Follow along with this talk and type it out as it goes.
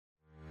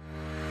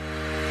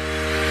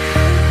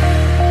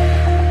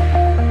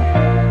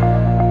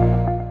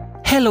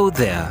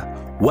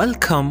there,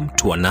 welcome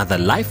to another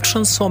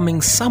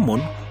life-transforming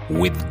sermon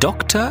with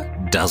Dr.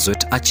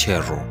 Dazwet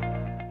Achero.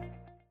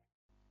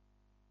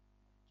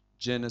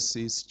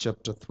 Genesis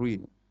chapter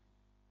 3.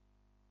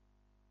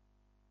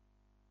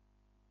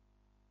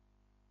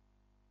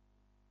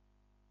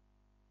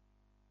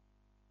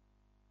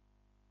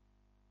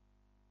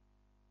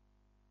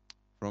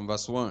 From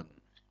verse 1.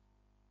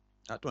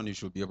 That one you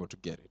should be able to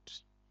get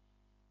it.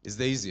 It's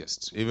the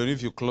easiest. Even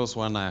if you close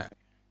one eye,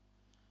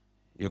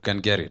 you can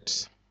get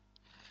it.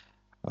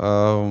 Put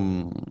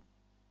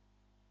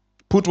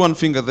one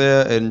finger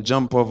there and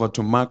jump over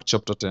to Mark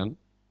chapter 10.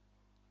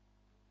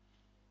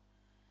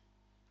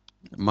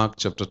 Mark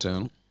chapter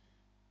 10.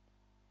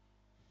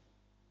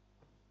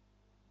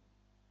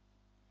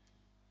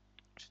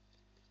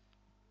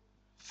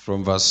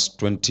 From verse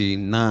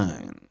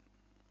 29.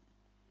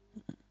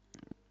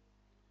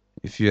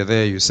 If you're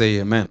there, you say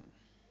amen.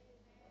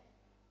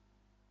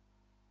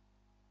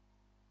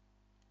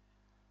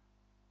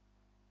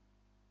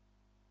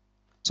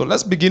 So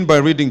let's begin by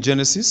reading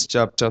Genesis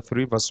chapter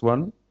 3 verse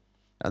 1,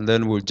 and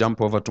then we'll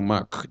jump over to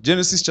Mark.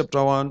 Genesis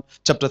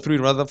chapter 3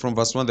 rather, from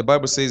verse 1, the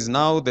Bible says,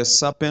 "Now the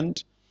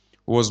serpent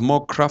was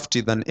more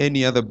crafty than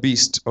any other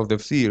beast of the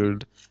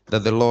field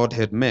that the Lord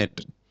had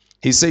made.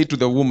 He said to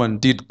the woman,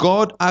 'Did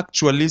God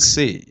actually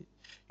say,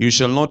 you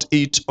shall not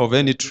eat of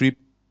any tree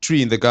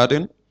in the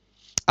garden?'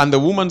 And the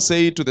woman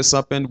said to the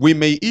serpent, 'We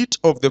may eat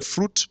of the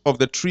fruit of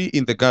the tree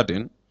in the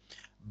garden,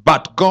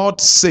 but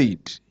God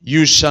said,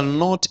 you shall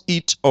not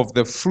eat of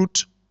the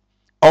fruit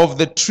of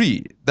the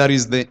tree that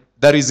is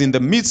in the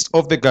midst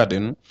of the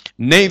garden,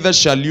 neither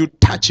shall you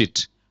touch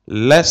it,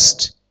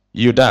 lest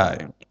you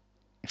die.'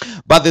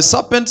 But the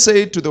serpent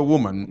said to the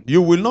woman,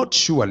 'You will not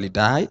surely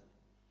die,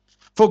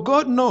 for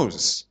God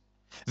knows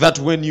that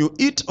when you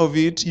eat of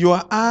it,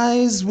 your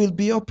eyes will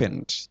be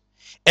opened,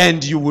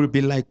 and you will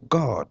be like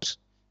God,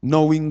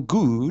 knowing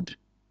good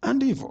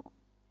and evil.'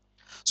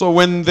 So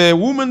when the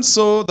woman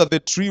saw that the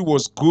tree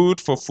was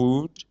good for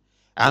food,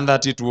 and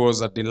that it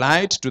was a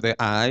delight to the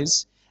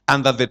eyes,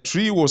 and that the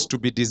tree was to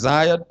be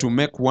desired to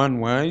make one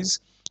wise,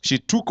 she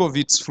took of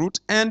its fruit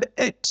and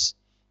ate.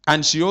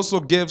 And she also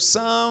gave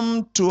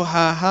some to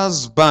her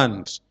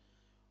husband,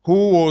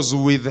 who was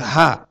with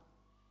her,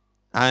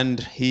 and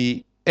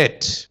he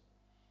ate."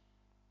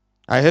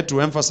 I had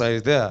to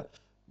emphasize there,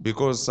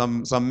 because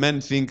some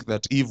men think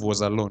that Eve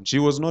was alone. She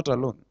was not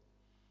alone.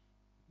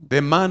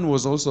 The man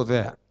was also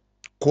there,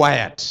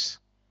 quiet.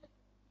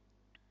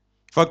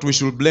 In fact, we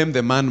should blame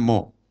the man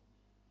more.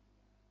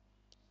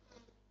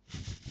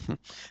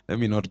 Let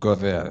me not go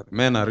there.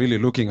 Men are really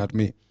looking at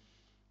me.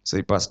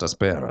 Say, "Pastor,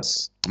 spare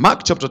us."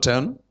 Mark chapter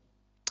 10.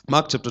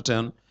 Mark chapter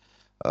 10.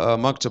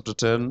 Mark chapter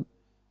 10.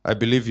 I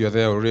believe you're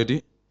there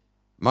already.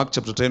 Mark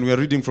chapter 10. We are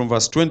reading from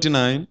verse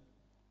 29.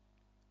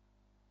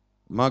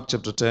 Mark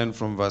chapter 10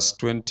 from verse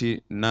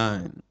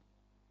 29.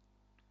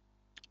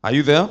 Are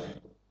you there?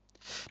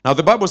 Now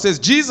the Bible says,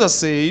 "Jesus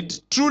said,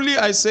 'Truly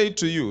I say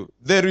to you,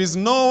 there is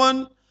no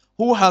one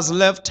who has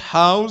left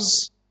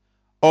house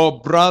or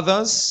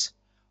brothers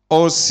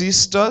or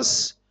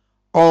sisters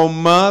or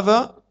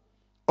mother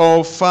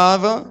or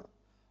father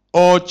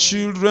or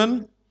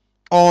children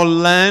or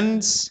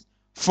lands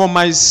for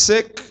my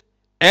sake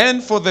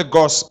and for the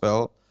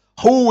gospel,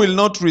 who will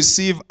not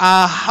receive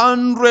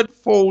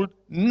 100-fold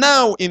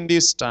now in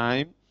this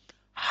time,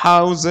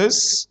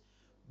 houses,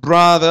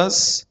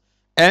 brothers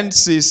and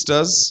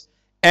sisters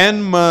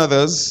and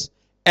mothers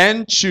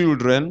and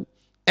children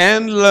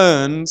and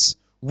lands,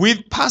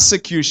 with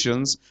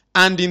persecutions,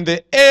 and in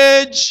the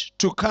age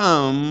to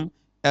come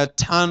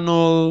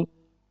eternal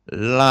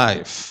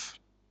life.'"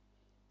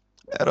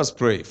 Let us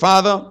pray.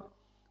 Father,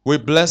 we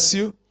bless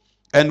you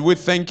and we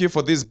thank you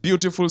for this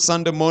beautiful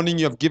Sunday morning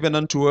you have given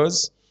unto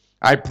us.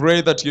 I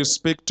pray that you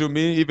speak to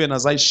me even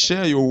as I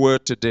share your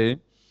word today.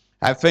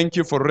 I thank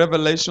you for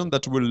revelation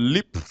that will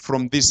leap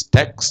from this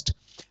text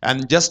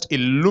and just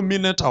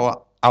illuminate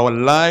our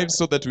lives,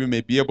 so that we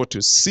may be able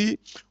to see,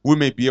 we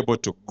may be able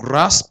to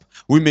grasp,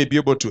 we may be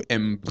able to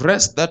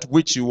embrace that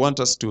which you want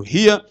us to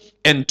hear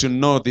and to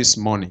know this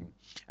morning.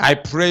 I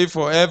pray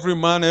for every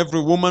man, every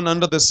woman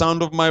under the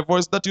sound of my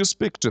voice, that you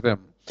speak to them,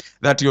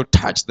 that you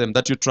touch them,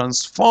 that you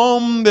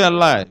transform their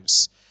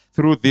lives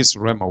through this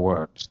Rhema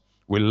word.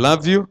 We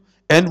love you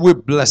and we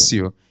bless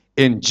you.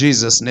 In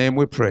Jesus' name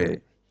we pray.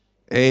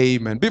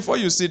 Amen. Before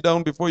you sit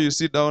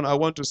down, I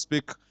want to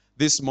speak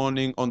this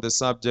morning on the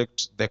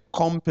subject, the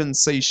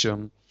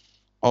compensation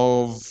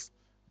of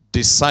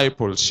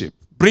discipleship,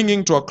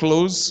 bringing to a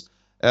close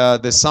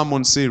the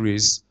sermon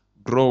series,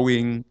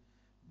 Growing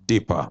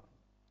Deeper.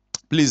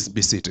 Please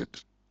be seated.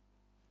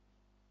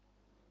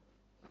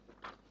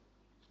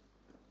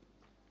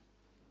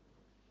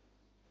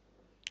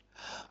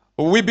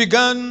 We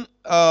began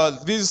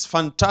this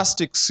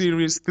fantastic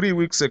series 3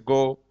 weeks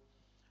ago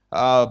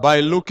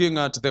by looking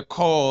at the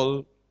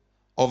call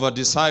of a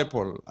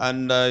disciple,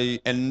 and I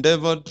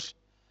endeavored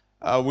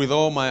with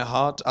all my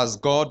heart, as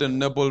God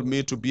enabled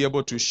me, to be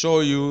able to show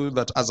you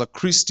that as a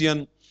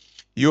Christian,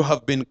 you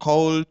have been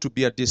called to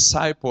be a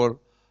disciple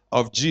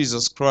of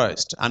Jesus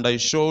Christ. And I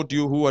showed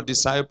you who a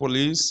disciple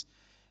is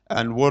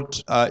and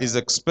what is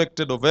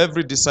expected of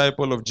every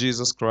disciple of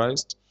Jesus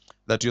Christ,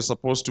 that you're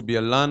supposed to be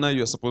a learner,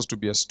 you're supposed to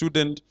be a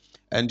student,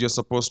 and you're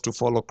supposed to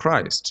follow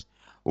Christ.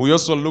 We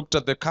also looked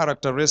at the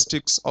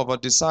characteristics of a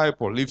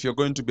disciple. If you're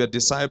going to be a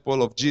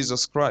disciple of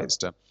Jesus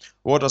Christ,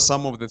 what are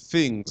some of the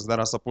things that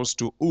are supposed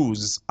to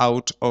ooze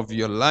out of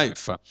your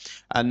life?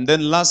 And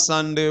then last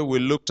Sunday, we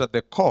looked at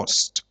the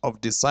cost of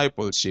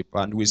discipleship,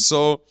 and we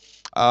saw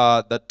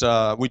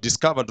we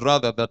discovered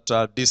rather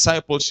that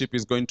discipleship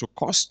is going to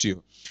cost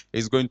you.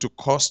 It's going to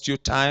cost you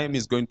time,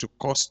 it's going to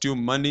cost you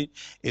money,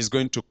 it's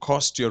going to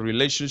cost your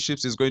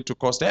relationships, it's going to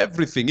cost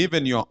everything,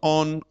 even your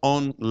own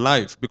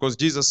life. Because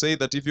Jesus said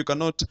that if you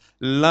cannot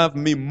love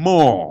me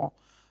more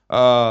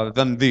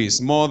than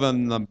this, more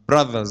than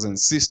brothers and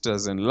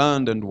sisters and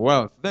land and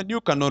wealth, then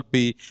you cannot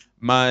be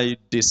my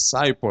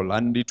disciple.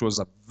 And it was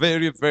a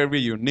very, very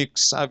unique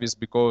service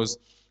because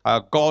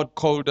God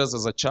called us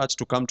as a church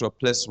to come to a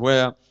place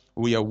where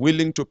we are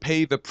willing to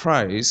pay the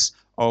price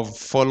of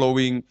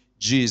following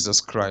Jesus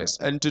Christ.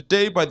 And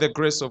today, by the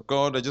grace of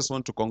God, I just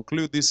want to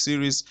conclude this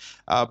series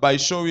by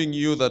showing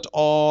you that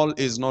all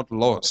is not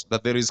lost,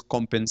 that there is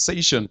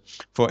compensation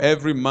for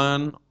every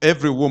man,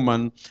 every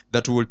woman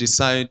that will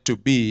decide to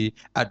be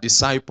a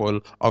disciple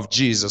of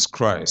Jesus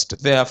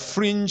Christ. There are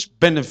fringe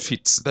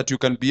benefits that you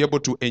can be able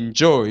to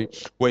enjoy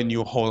when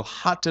you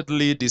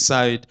wholeheartedly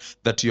decide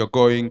that you're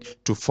going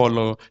to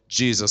follow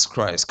Jesus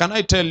Christ. Can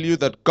I tell you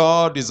that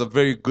God is a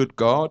very good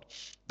God?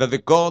 That the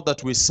God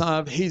that we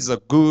serve, He's a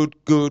good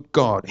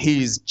God.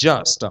 He is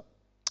just.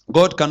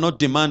 God cannot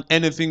demand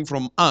anything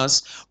from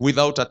us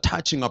without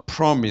attaching a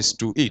promise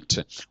to it.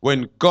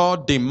 When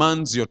God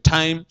demands your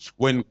time,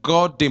 when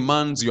God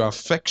demands your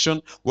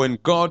affection, when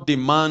God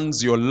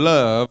demands your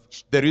love,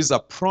 there is a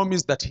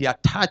promise that He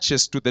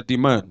attaches to the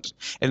demand.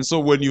 And so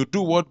when you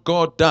do what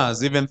God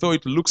does, even though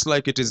it looks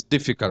like it is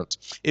difficult,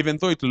 even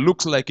though it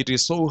looks like it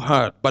is so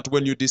hard, but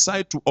when you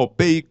decide to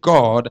obey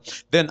God,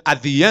 then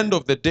at the end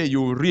of the day,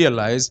 you will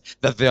realize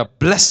that there are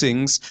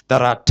blessings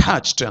that are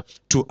attached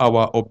to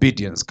our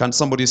obedience. Can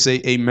somebody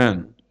say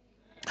amen?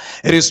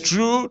 It is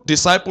true,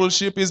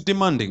 discipleship is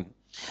demanding.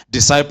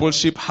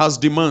 Discipleship has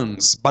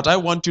demands, but I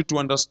want you to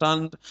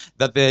understand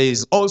that there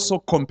is also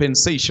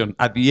compensation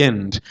at the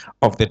end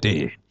of the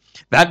day.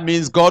 That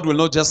means God will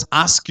not just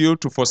ask you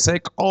to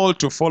forsake all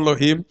to follow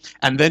Him,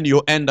 and then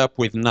you end up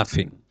with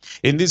nothing.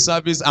 In this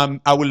service,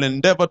 I will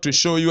endeavor to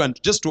show you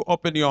and just to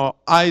open your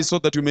eyes so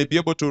that you may be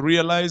able to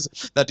realize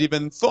that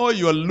even though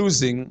you are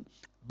losing,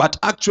 but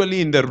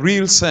actually in the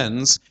real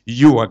sense,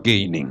 you are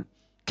gaining.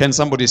 Can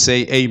somebody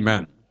say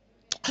amen?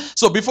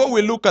 So before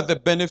we look at the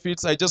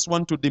benefits, I just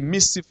want to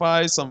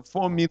demystify some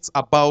 4 myths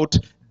about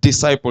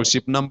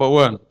discipleship. Number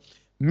 1,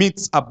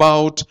 myths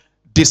about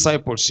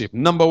discipleship.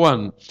 Number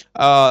 1,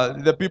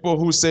 the people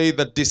who say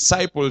that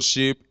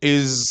discipleship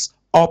is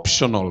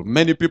optional.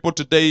 Many people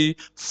today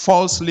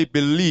falsely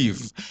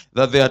believe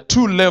that there are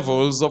 2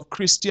 levels of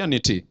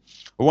Christianity.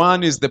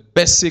 One is the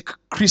basic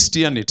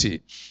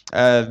Christianity.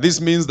 This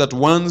means that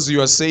once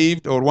you are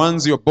saved or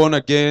once you're born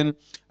again,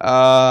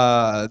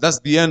 that's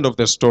the end of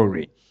the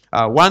story.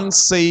 Once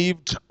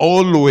saved,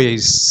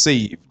 always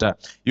saved.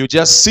 You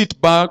just sit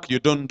back, you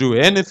don't do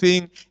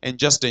anything, and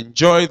just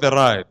enjoy the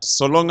ride.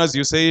 So long as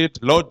you say it,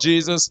 Lord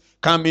Jesus,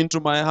 come into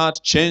my heart,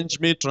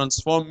 change me,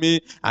 transform me.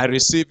 I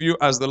receive you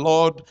as the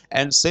Lord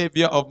and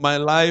Savior of my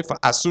life.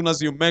 As soon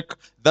as you make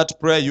that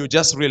prayer, you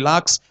just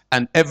relax,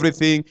 and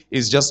everything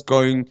is just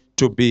going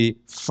to be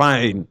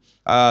fine.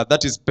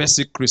 That is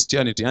basic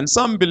Christianity. And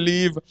some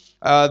believe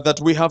that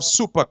we have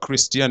super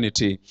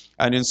Christianity.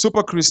 And in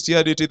super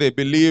Christianity, they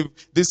believe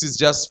this is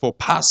just for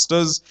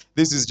pastors.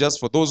 This is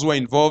just for those who are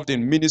involved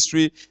in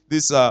ministry.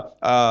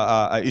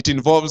 It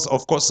involves,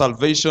 of course,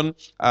 salvation,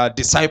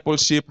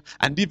 discipleship,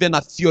 and even a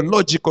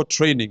theological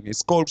training.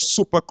 It's called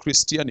super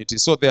Christianity.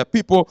 So there are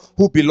people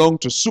who belong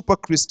to super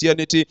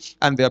Christianity,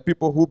 and there are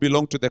people who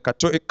belong to the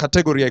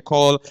category I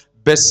call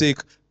basic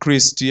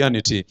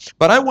Christianity.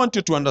 But I want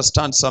you to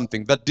understand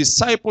something, that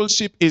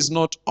discipleship is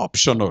not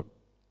optional.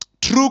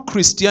 True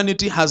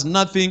Christianity has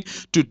nothing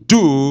to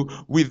do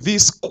with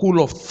this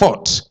school of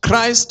thought.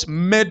 Christ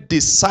made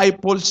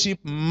discipleship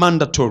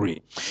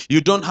mandatory.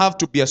 You don't have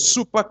to be a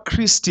super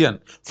Christian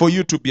for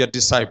you to be a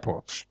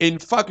disciple. In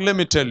fact, let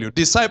me tell you,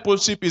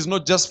 discipleship is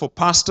not just for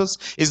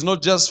pastors, it's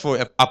not just for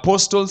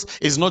apostles,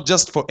 it's not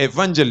just for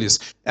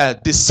evangelists.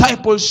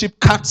 Discipleship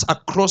cuts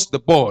across the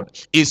board,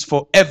 is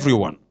for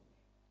everyone.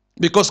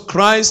 Because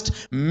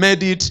Christ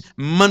made it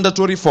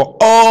mandatory for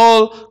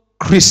all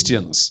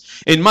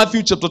Christians. In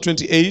Matthew chapter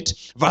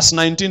 28, verse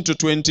 19 to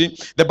 20,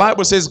 the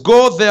Bible says,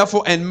 "Go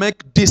therefore and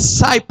make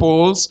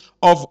disciples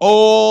of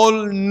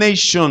all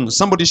nations."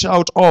 Somebody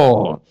shout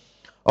all.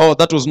 Oh,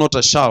 that was not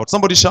a shout.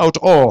 Somebody shout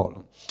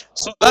all.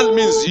 So that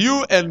means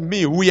you and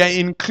me, we are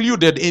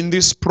included in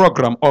this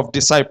program of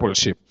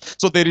discipleship.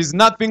 So there is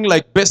nothing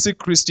like basic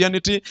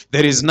Christianity.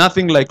 There is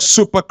nothing like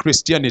super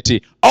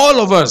Christianity. All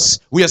of us,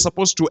 we are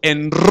supposed to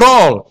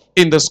enroll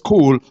in the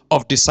school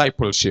of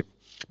discipleship.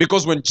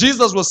 Because when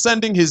Jesus was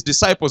sending his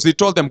disciples, he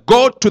told them,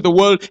 go to the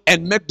world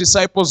and make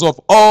disciples of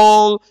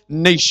all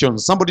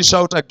nations. Somebody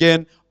shout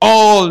again,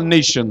 all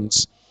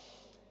nations.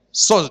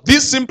 So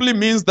this simply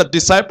means that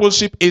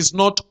discipleship is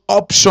not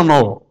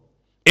optional.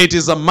 It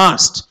is a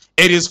must.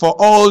 It is for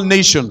all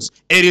nations.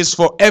 It is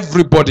for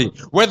everybody.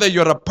 Whether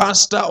you're a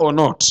pastor or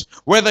not.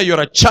 Whether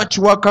you're a church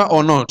worker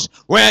or not.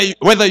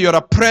 Whether you're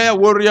a prayer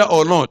warrior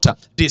or not.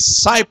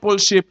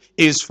 Discipleship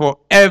is for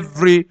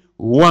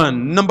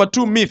everyone. Number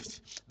 2 myth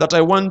that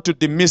I want to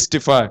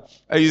demystify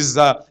is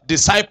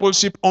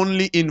discipleship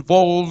only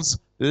involves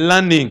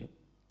learning.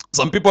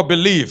 Some people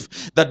believe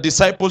that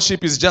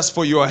discipleship is just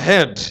for your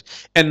head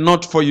and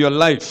not for your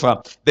life.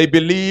 They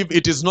believe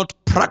it is not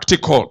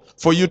practical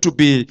for you to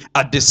be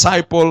a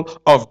disciple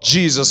of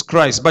Jesus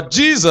Christ. But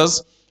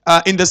Jesus,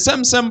 in the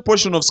same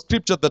portion of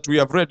scripture that we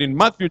have read in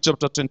Matthew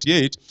chapter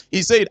 28,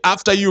 he said,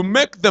 after you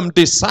make them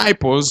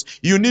disciples,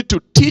 you need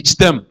to teach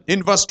them.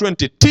 In verse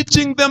 20,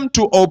 teaching them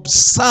to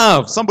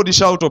observe. Somebody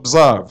shout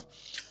observe.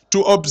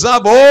 To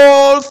observe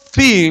all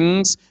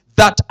things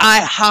that I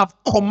have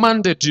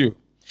commanded you.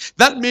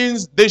 That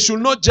means they should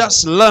not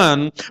just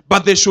learn,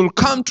 but they should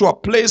come to a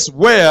place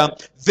where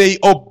they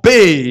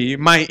obey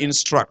my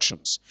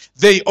instructions.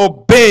 They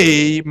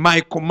obey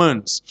my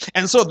commands.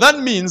 And so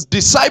that means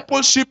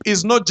discipleship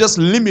is not just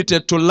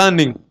limited to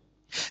learning.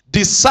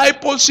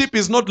 Discipleship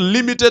is not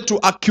limited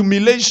to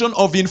accumulation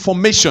of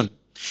information.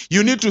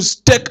 You need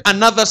to take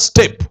another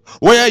step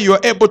where you're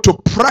able to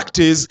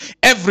practice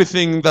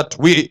everything that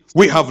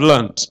we have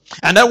learned.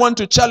 And I want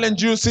to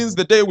challenge you, since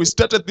the day we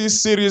started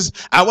this series,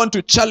 I want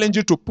to challenge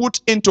you to put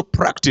into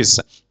practice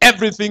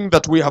everything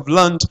that we have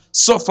learned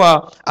so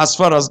far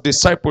as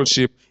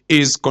discipleship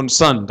is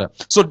concerned.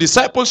 So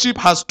discipleship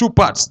has 2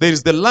 parts. There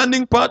is the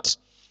learning part,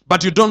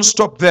 but you don't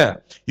stop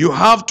there. You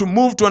have to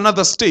move to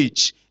another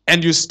stage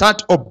and you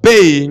start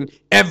obeying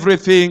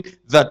everything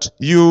that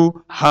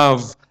you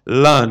have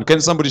learn.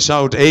 Can somebody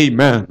shout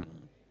amen?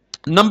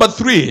 Number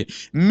 3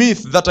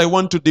 myth that I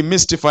want to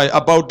demystify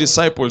about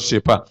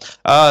discipleship.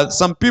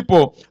 Some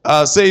people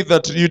say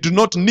that you do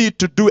not need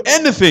to do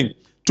anything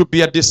to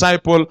be a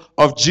disciple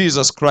of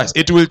Jesus Christ.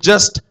 It will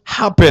just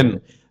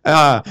happen.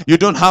 You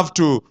don't have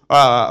to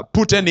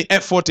put any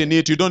effort in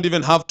it. You don't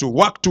even have to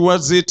work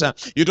towards it.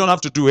 You don't have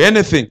to do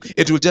anything.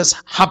 It will just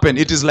happen.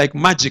 It is like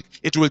magic.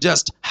 It will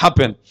just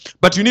happen.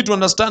 But you need to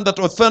understand that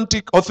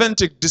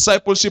authentic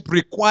discipleship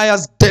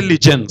requires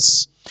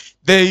diligence.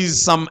 There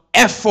is some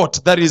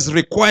effort that is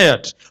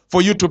required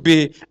for you to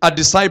be a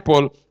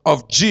disciple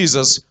of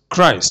Jesus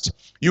Christ.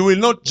 You will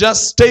not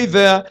just stay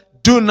there,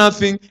 do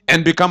nothing,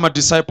 and become a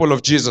disciple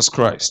of Jesus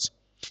Christ.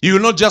 You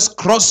will not just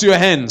cross your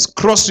hands,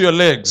 cross your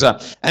legs,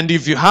 and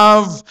if you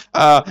have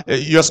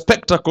your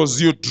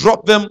spectacles, you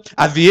drop them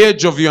at the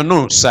edge of your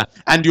nose,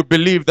 and you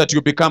believe that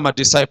you become a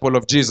disciple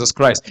of Jesus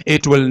Christ.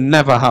 It will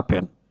never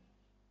happen.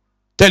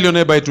 Tell your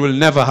neighbor, it will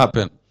never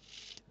happen.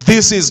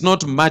 This is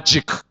not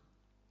magic.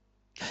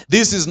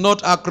 This is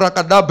not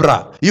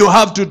abracadabra. You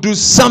have to do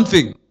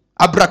something.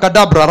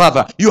 Abracadabra,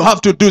 rather. You have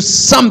to do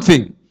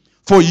something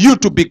for you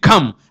to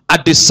become a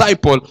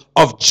disciple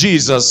of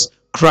Jesus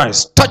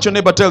Christ. Touch your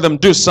neighbor, tell them,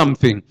 do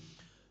something.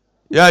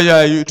 You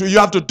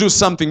have to do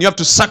something. You have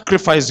to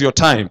sacrifice your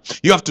time.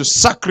 You have to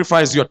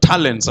sacrifice your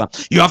talents.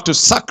 You have to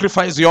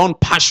sacrifice your own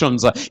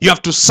passions. You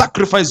have to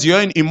sacrifice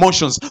your own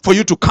emotions for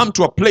you to come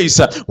to a place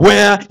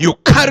where you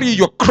carry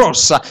your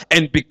cross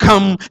and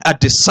become a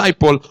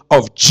disciple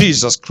of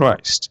Jesus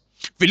Christ.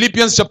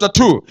 Philippians chapter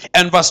 2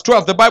 and verse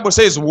 12, the Bible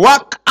says,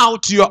 work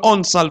out your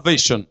own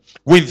salvation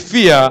with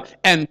fear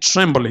and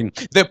trembling.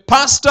 The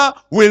pastor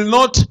will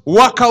not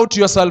work out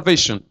your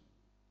salvation.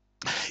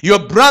 Your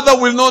brother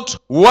will not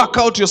work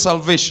out your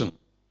salvation.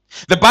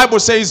 The Bible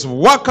says,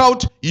 work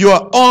out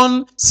your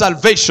own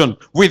salvation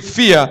with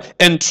fear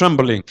and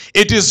trembling.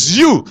 It is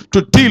you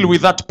to deal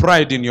with that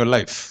pride in your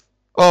life.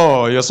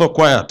 Oh, you're so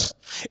quiet.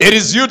 It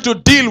is you to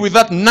deal with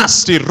that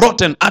nasty,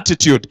 rotten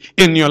attitude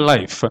in your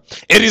life.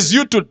 It is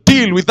you to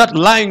deal with that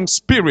lying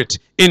spirit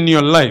in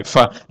your life.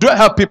 Do I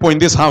have people in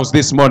this house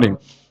this morning?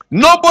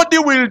 Nobody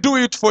will do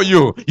it for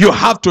you. You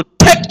have to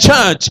take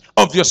charge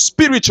of your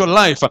spiritual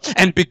life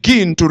and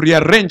begin to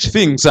rearrange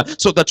things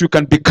so that you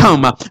can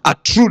become a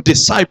true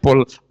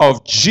disciple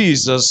of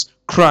Jesus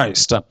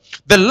Christ.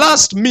 The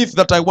last myth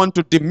that I want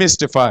to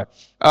demystify,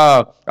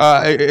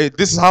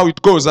 this is how it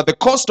goes, that the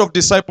cost of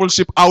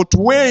discipleship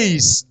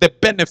outweighs the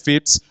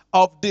benefits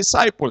of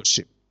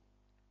discipleship.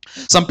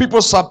 Some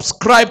people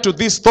subscribe to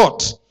this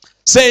thought,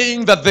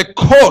 saying that the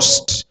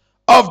cost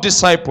of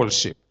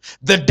discipleship,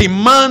 the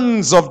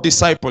demands of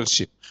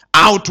discipleship,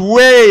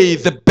 outweigh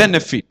the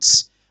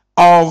benefits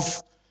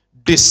of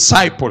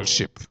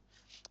discipleship.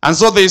 And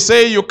so they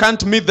say you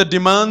can't meet the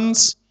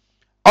demands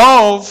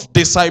of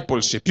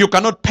discipleship. You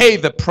cannot pay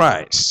the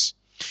price.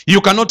 You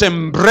cannot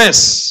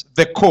embrace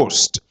the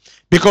cost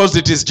because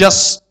it is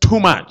just too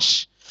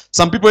much.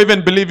 Some people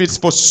even believe it's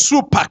for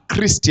super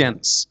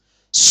Christians,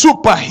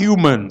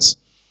 superhumans,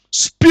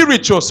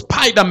 spiritual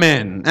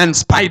Spider-Men and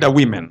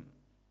Spider-Women.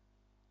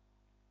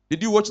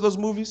 Did you watch those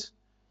movies?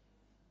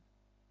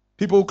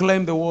 People who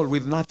climb the wall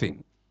with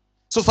nothing.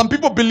 So some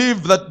people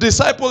believe that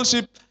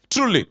discipleship,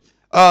 truly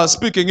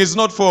speaking, is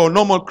not for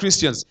normal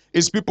Christians.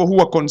 It's people who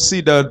are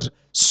considered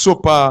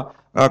super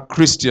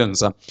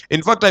Christians.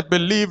 In fact, I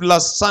believe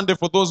last Sunday,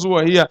 for those who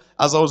are here,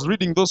 as I was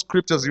reading those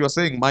scriptures, you were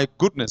saying, my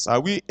goodness, are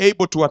we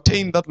able to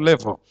attain that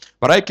level?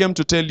 But I came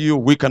to tell you,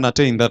 we can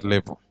attain that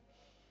level.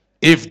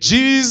 If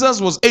Jesus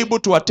was able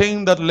to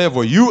attain that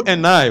level, you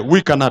and I,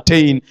 we can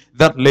attain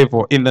that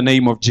level in the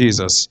name of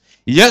Jesus.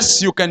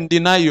 Yes, you can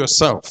deny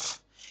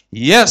yourself.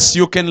 Yes,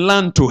 you can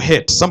learn to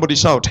hate. Somebody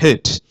shout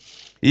hate.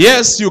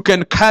 Yes, you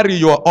can carry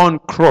your own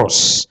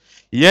cross.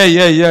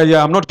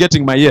 Yeah. I'm not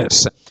getting my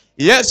yes.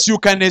 Yes, you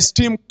can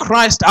esteem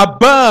Christ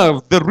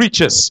above the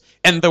riches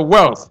and the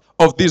wealth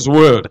of this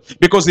world.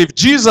 Because if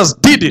Jesus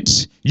did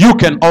it, you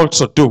can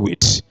also do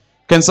it.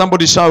 Can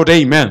somebody shout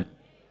amen?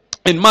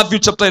 In Matthew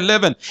chapter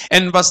 11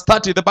 and verse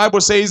 30, the Bible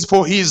says,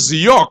 for his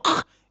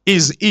yoke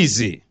is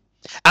easy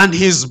and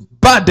his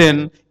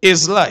burden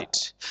is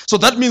light. So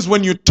that means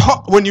when you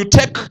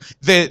take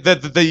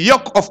the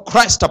yoke of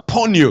Christ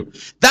upon you,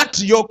 that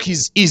yoke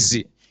is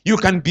easy. You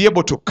can be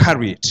able to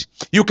carry it.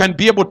 You can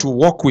be able to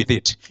walk with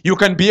it. You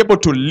can be able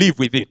to live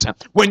with it.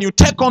 When you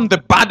take on the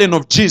burden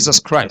of Jesus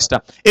Christ,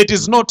 it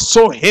is not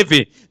so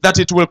heavy that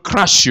it will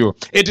crush you.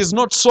 It is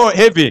not so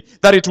heavy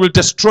that it will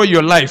destroy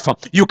your life.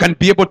 You can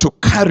be able to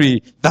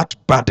carry that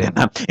burden.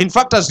 In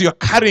fact, as you're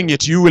carrying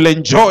it, you will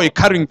enjoy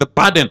carrying the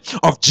burden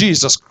of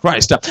Jesus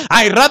Christ.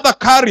 I rather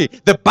carry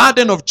the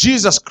burden of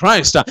Jesus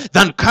Christ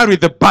than carry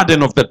the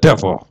burden of the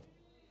devil.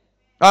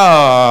 Do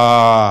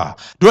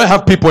I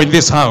have people in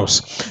this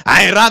house?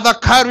 I rather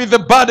carry the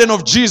burden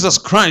of Jesus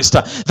Christ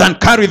than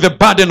carry the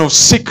burden of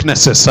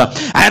sicknesses.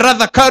 I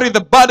rather carry the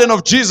burden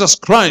of Jesus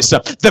Christ,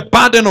 the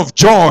burden of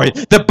joy,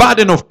 the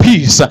burden of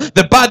peace,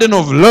 the burden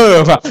of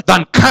love,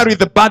 than carry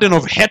the burden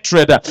of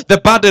hatred, the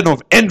burden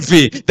of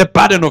envy, the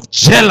burden of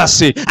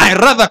jealousy. I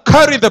rather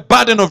carry the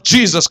burden of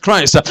Jesus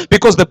Christ,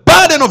 because the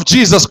burden of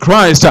Jesus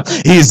Christ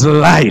is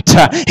light.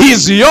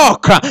 His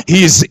yoke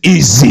is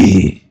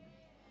easy.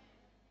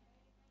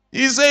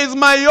 He says,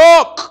 my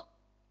yoke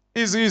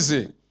is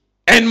easy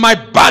and my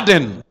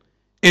burden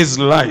is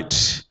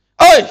light.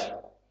 Hey!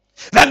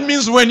 That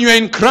means when you're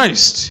in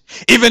Christ,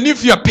 even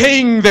if you're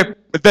paying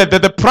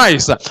the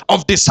price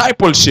of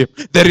discipleship,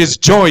 there is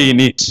joy in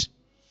it.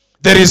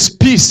 There is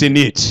peace in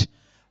it.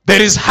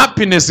 There is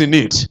happiness in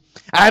it.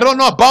 I don't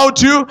know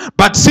about you,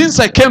 but since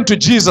I came to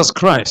Jesus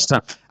Christ,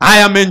 I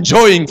am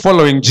enjoying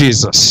following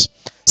Jesus.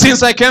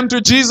 Since I came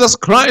to Jesus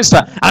Christ,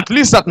 at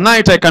least at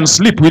night I can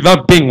sleep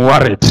without being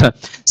worried.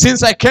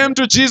 Since I came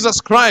to Jesus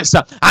Christ,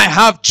 I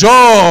have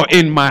joy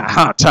in my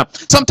heart.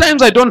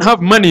 Sometimes I don't have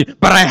money,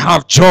 but I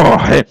have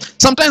joy.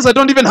 Sometimes I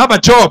don't even have a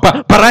job,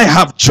 but I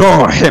have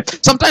joy.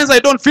 Sometimes I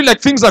don't feel like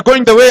things are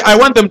going the way I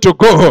want them to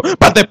go,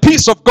 but the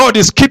peace of God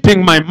is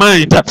keeping my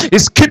mind,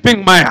 is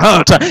keeping my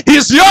heart.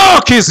 His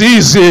yoke is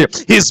easy.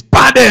 His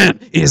burden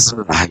is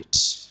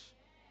light.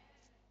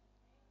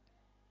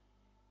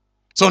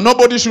 So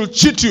nobody should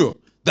cheat you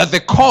that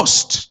the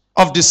cost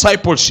of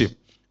discipleship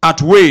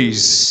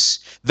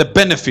outweighs the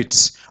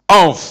benefits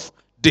of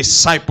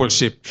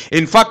discipleship.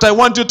 In fact, I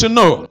want you to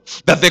know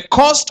that the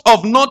cost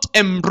of not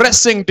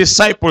embracing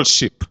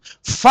discipleship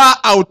far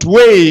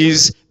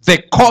outweighs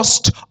the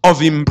cost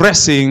of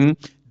embracing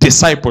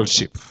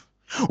discipleship.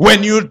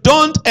 When you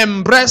don't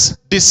embrace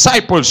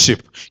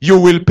discipleship, you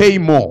will pay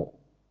more.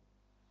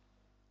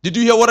 Did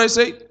you hear what I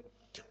say?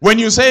 When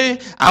you say,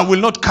 I will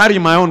not carry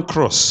my own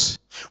cross.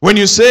 When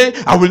you say,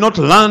 I will not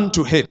learn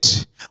to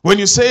hate. When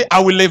you say, I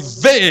will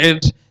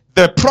evade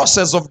the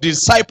process of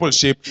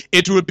discipleship,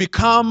 it will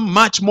become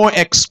much more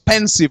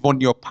expensive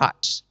on your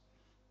part.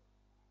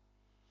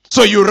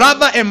 So you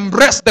rather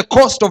embrace the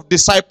cost of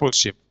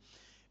discipleship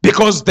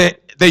because the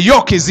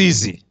yoke is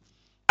easy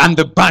and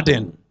the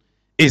burden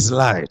is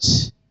light.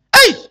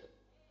 Hey!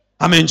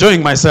 I'm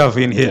enjoying myself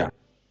in here.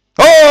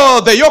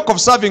 Oh, the yoke of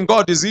serving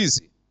God is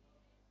easy.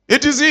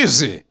 It is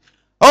easy.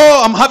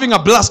 Oh, I'm having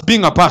a blast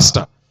being a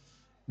pastor.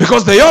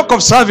 Because the yoke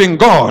of serving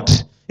God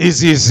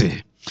is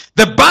easy.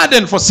 The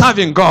burden for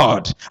serving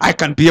God, I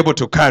can be able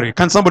to carry.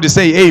 Can somebody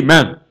say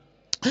amen?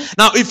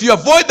 Now, if you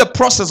avoid the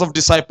process of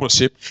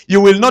discipleship,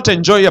 you will not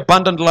enjoy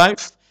abundant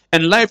life,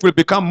 and life will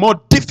become more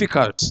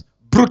difficult,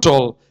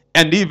 brutal,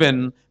 and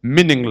even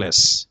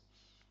meaningless.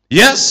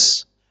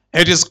 Yes,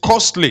 it is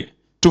costly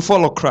to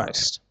follow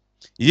Christ.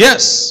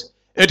 Yes,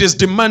 it is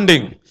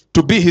demanding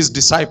to be his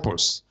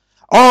disciples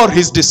or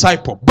his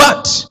disciple.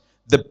 But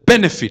the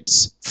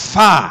benefits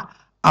far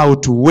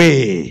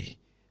outweigh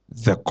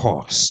the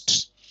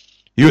cost.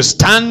 You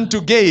stand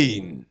to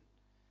gain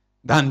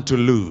than to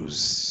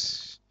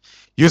lose.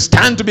 You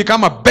stand to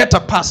become a better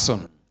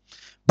person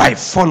by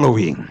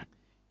following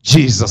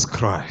Jesus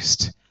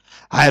Christ.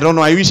 I don't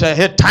know, I wish I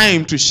had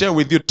time to share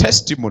with you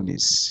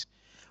testimonies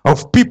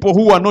of people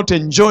who are not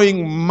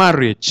enjoying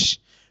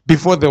marriage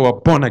before they were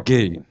born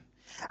again.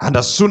 And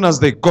as soon as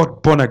they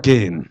got born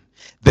again,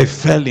 they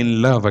fell in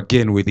love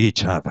again with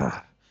each other.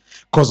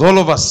 Because all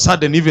of a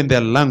sudden, even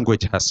their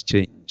language has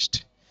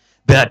changed.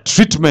 Their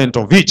treatment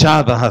of each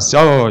other has,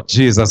 oh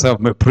Jesus, help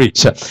me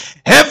preach.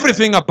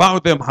 Everything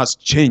about them has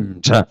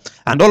changed.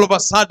 And all of a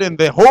sudden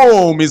the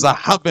home is a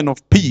haven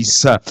of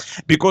peace.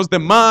 Because the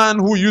man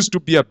who used to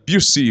be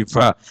abusive,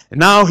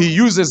 now he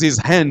uses his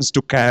hands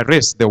to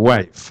caress the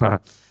wife.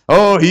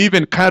 Oh, he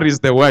even carries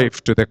the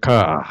wife to the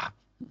car.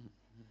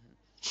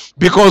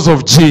 Because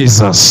of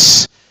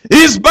Jesus.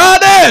 His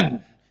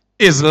burden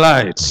is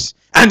light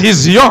and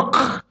his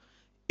yoke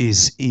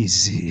is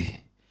easy.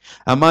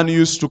 A man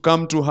used to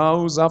come to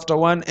house after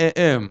 1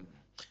 a.m.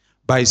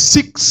 By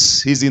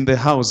 6, he's in the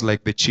house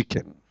like the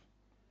chicken.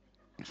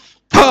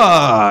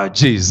 Ah,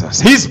 Jesus.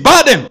 His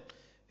burden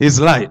is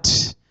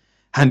light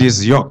and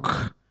his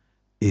yoke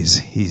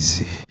is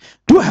easy.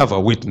 Do I have a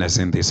witness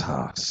in this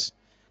house?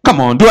 Come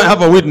on, do I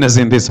have a witness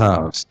in this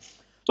house?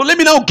 So let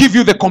me now give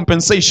you the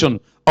compensation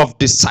of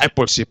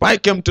discipleship. I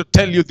came to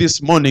tell you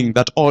this morning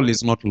that all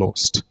is not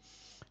lost.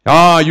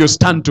 Ah, you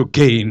stand to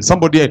gain.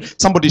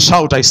 Somebody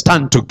shout, I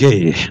stand to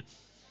gain.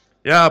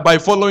 Yeah, by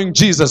following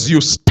Jesus,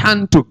 you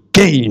stand to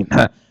gain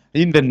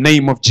in the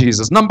name of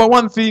Jesus. Number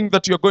one thing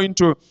that you're going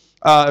to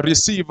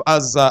receive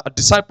as a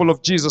disciple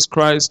of Jesus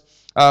Christ,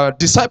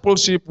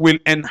 discipleship will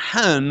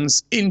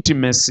enhance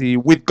intimacy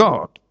with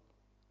God.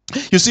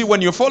 You see,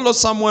 when you follow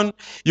someone,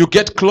 you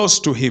get close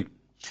to him.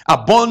 A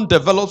bond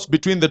develops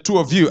between the two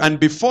of you, and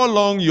before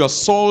long, your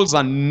souls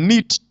are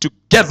knit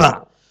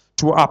together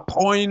to a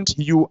point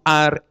you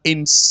are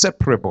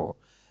inseparable.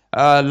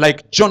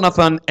 Like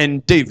Jonathan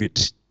and David.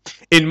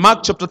 In Mark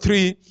chapter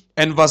 3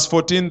 and verse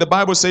 14, the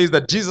Bible says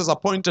that Jesus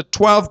appointed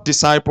 12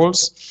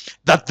 disciples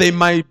that they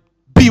might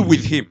be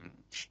with him.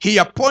 He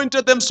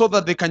appointed them so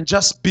that they can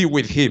just be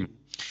with him.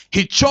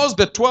 He chose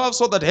the 12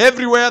 so that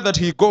everywhere that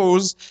he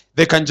goes,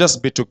 they can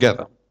just be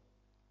together.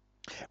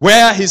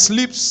 Where he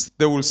sleeps,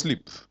 they will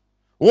sleep.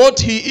 What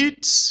he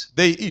eats,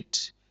 they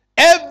eat.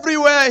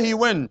 Everywhere he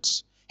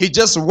went, he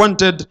just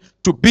wanted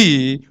to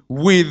be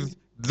with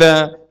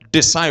the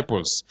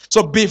disciples.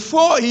 So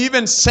before he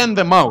even sent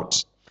them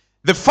out,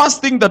 the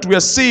first thing that we are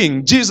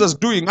seeing Jesus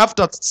doing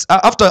after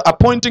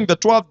appointing the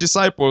 12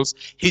 disciples,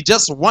 he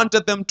just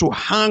wanted them to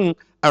hang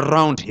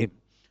around him,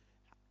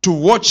 to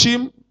watch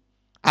him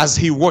as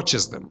he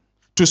watches them,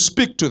 to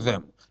speak to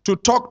them, to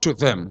talk to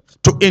them,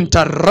 to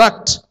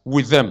interact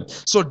with them.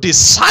 So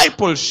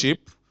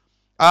discipleship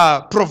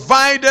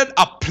provided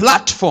a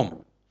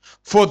platform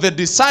for the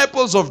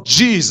disciples of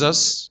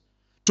Jesus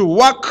to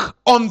work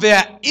on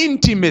their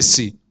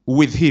intimacy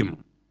with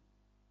him.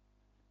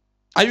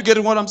 Are you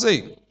getting what I'm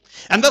saying?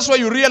 And that's why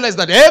you realize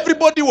that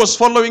everybody was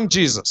following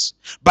Jesus.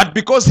 But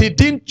because he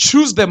didn't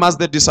choose them as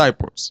the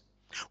disciples,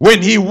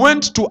 when he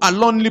went to a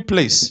lonely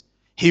place,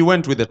 he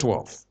went with the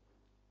 12.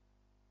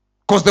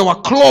 Because they were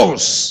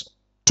close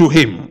to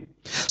him.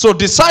 So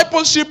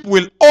discipleship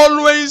will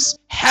always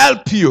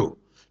help you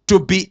to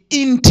be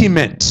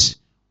intimate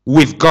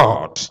with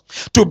God,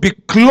 to be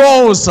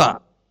closer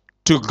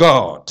to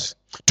God,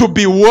 to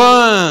be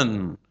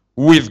one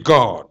with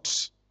God.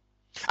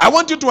 I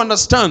want you to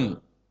understand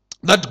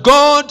that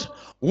God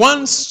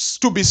wants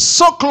to be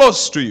so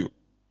close to you.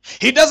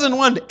 He doesn't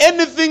want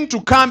anything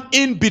to come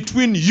in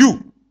between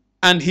you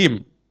and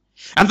him.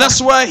 And that's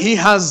why he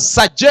has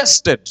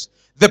suggested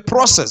the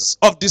process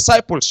of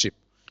discipleship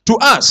to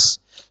us,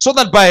 so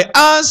that by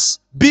us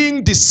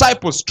being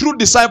disciples, true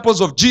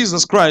disciples of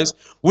Jesus Christ,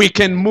 we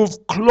can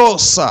move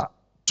closer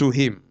to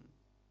him.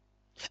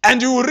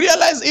 And you will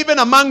realize even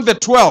among the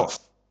 12,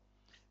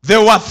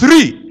 there were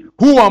 3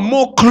 who were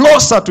more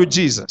closer to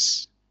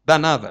Jesus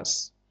than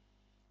others.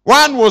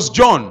 One was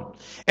John.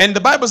 And the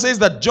Bible says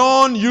that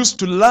John used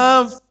to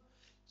love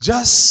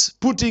just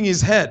putting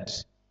his head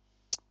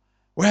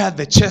where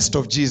the chest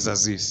of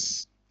Jesus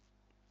is.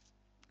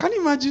 Can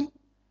you imagine?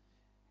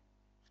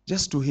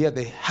 Just to hear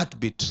the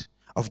heartbeat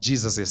of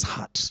Jesus'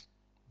 heart.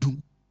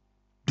 Doom,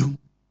 doom,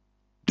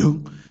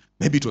 doom.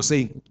 Maybe it was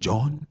saying,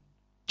 John,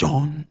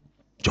 John,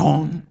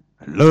 John,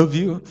 I love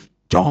you.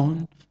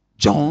 John,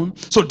 John.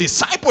 So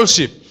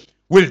discipleship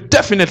will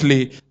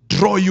definitely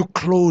draw you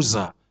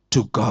closer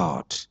to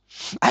God.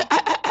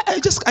 I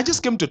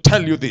just came to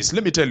tell you this.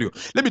 Let me tell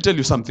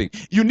you something.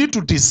 You need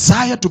to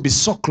desire to be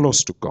so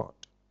close to God.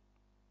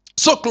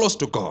 So close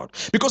to God.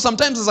 Because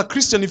sometimes as a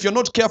Christian, if you're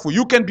not careful,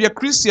 you can be a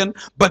Christian,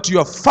 but you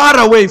are far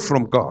away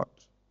from God.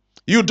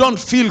 You don't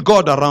feel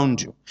God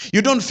around you.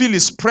 You don't feel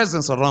his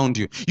presence around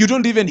you. You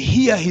don't even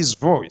hear his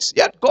voice.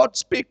 Yet God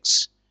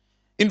speaks.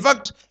 In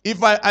fact,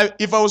 if I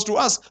was to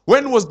ask,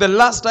 when was the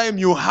last time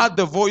you heard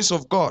the voice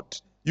of God?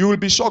 You will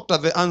be shocked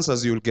at the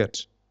answers you will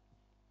get.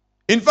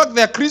 In fact,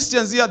 there are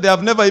Christians here, they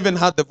have never even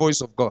heard the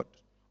voice of God.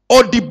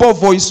 Audible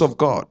voice of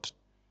God.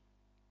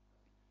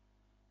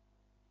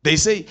 They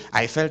say,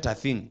 I felt a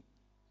thing.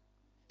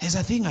 There's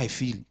a thing I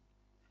feel.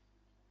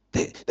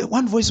 The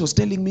one voice was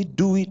telling me,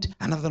 do it.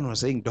 Another one was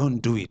saying, don't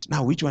do it.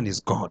 Now, which one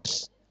is God?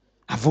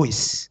 A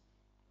voice.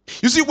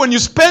 You see, when you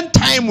spend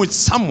time with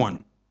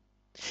someone,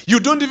 you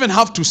don't even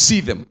have to see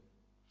them.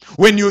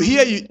 When you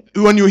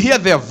hear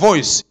their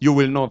voice, you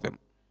will know them.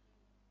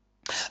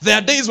 There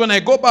are days when I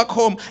go back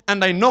home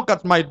and I knock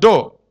at my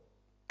door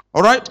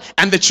All right?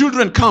 And the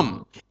children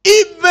come.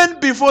 Even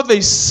before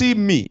they see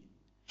me,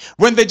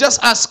 when they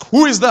just ask,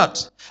 who is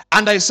that?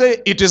 And I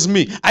say, it is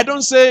me. I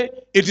don't say,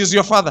 it is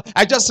your father.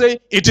 I just say,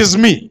 it is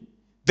me.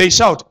 They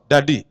shout,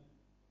 Daddy.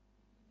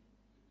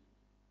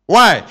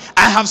 Why?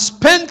 I have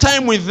spent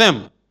time with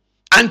them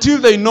until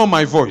they know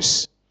my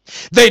voice.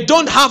 They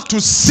don't have to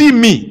see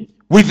me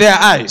with their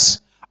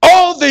eyes.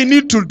 All they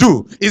need to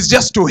do is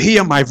just to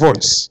hear my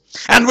voice.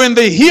 And when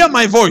they hear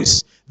my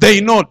voice,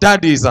 they know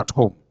Daddy is at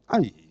home.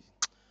 Aye.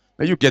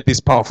 Now you get this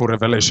powerful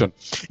revelation.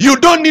 You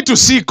don't need to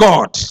see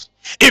God.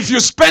 If you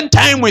spend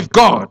time with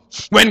God,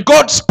 when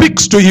God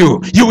speaks to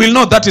you, you will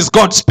know that is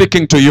God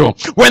speaking to you.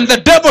 When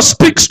the devil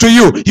speaks to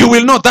you, you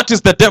will know that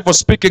is the devil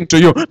speaking to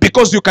you,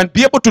 because you can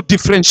be able to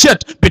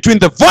differentiate between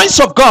the voice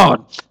of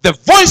God, the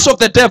voice of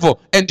the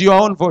devil, and your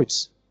own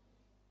voice.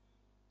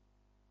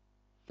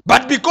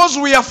 But because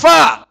we are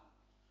far,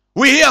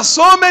 we hear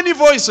so many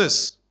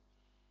voices,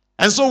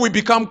 and so we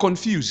become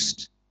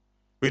confused.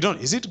 We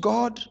don't, is it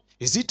God?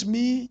 Is it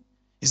me?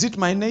 Is it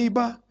my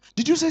neighbor?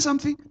 Did you say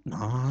something?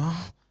 No.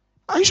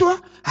 Are you sure?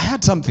 I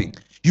heard something.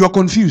 You are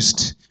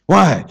confused.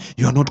 Why?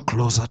 You are not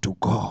closer to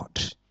God.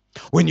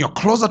 When you're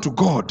closer to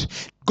God,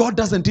 God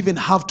doesn't even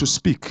have to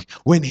speak.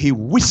 When he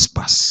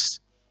whispers.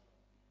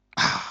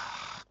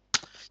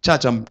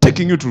 Church, I'm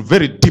taking you to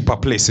very deeper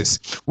places.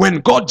 When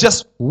God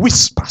just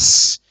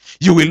whispers,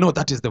 you will know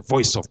that is the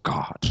voice of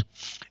God.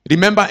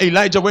 Remember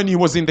Elijah when he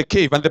was in the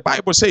cave, and the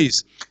Bible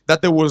says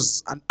that there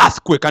was an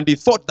earthquake, and he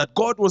thought that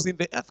God was in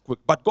the earthquake,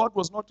 but God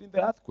was not in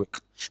the earthquake.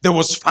 There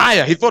was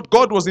fire. He thought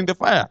God was in the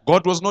fire.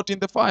 God was not in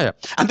the fire.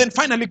 And then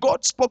finally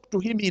God spoke to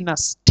him in a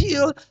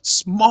still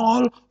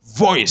small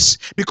voice,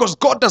 because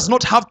God does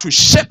not have to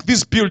shake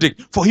this building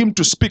for him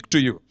to speak to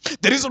you.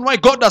 The reason why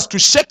God has to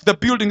shake the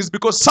building is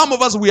because some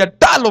of us, we are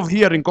dull of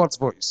hearing God's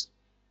voice.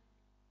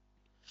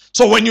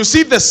 So when you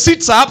see the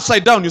seats are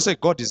upside down, you say,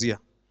 God is here.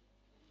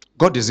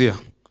 God is here.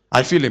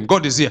 I feel him.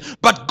 God is here.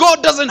 But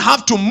God doesn't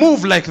have to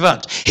move like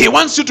that. He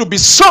wants you to be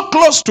so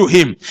close to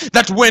him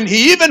that when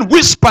he even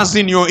whispers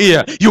in your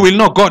ear, you will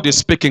know God is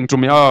speaking to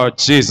me. Oh,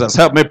 Jesus,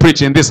 help me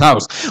preach in this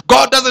house.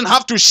 God doesn't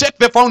have to shake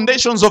the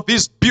foundations of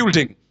this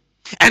building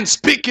and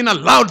speak in a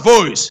loud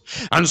voice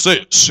and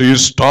say,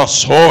 Sister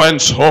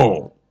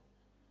so-and-so,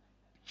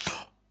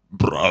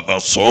 brother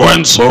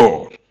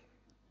so-and-so,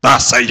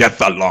 thus saith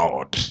the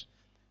Lord.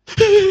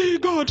 Hey,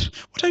 God,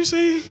 what are you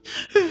saying?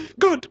 Hey,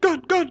 God.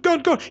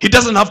 He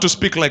doesn't have to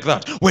speak like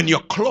that. When you're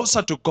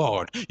closer to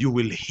God, you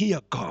will hear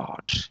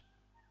God.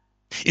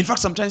 In fact,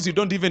 sometimes you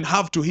don't even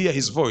have to hear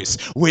his voice.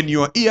 When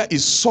your ear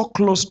is so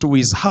close to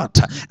his heart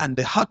and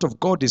the heart of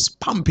God is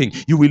pumping,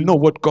 you will know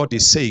what God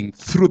is saying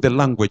through the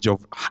language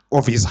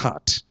of his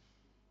heart.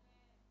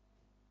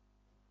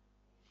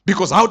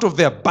 Because out of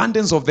the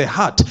abundance of the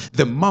heart,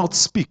 the mouth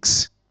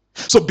speaks.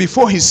 So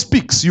before he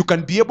speaks, you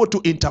can be able to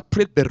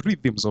interpret the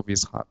rhythms of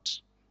his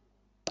heart.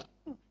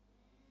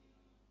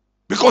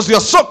 Because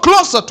you're so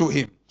closer to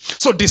him.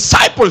 So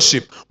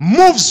discipleship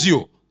moves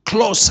you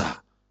closer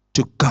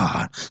to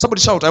God.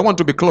 Somebody shout, I want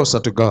to be closer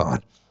to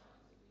God.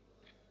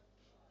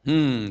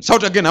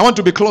 Shout again, I want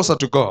to be closer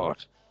to God.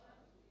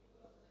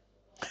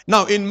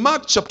 Now in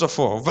Mark chapter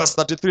 4, verse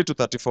 33 to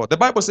 34, the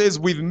Bible says,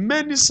 with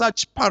many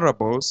such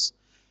parables,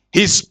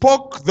 he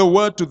spoke the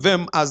word to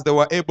them as they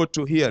were able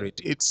to hear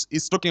it.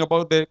 It's talking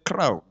about the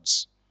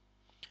crowds.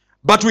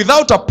 But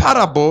without a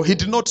parable, he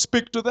did not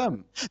speak to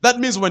them.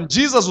 That means when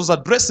Jesus was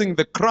addressing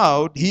the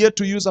crowd, he had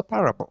to use a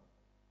parable.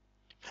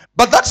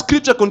 But that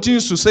scripture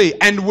continues to say,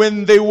 and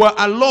when they were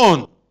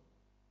alone,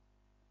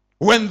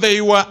 who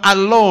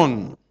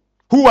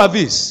are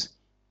these?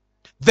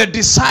 The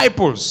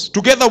disciples,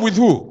 together with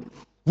who?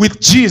 With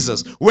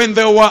Jesus. When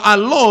they were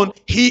alone,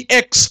 he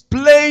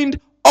explained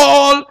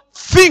all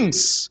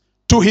things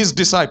to his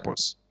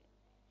disciples.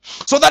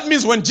 So that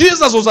means when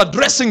Jesus was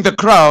addressing the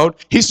crowd,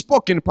 he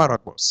spoke in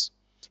parables.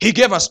 He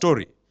gave a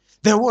story.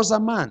 There was a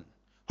man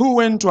who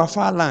went to a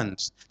far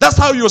land. That's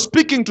how he was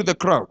speaking to the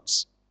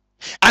crowds.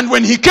 And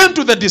when he came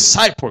to the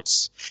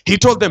disciples, he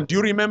told them, do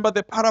you remember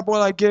the parable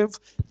I gave?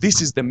 This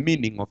is the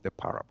meaning of the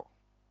parable.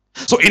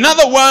 So in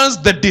other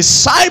words, the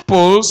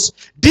disciples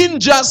didn't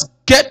just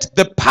get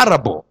the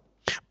parable,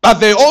 but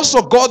they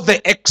also got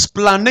the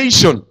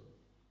explanation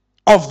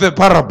of the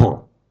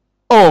parable.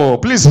 Oh,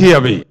 please hear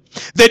me.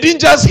 They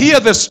didn't just hear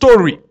the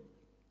story,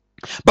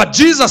 but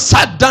Jesus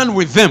sat down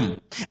with them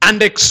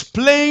and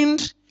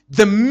explained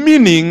the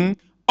meaning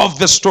of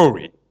the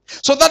story.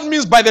 So that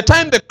means by the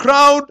time the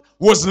crowd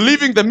was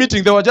leaving the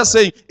meeting, they were just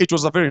saying, it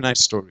was a very nice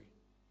story.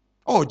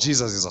 Oh,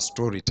 Jesus is a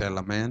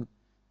storyteller, man.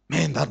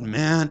 That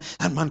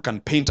man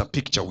can paint a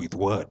picture with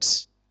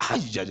words.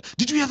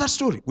 Did you hear that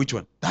story? Which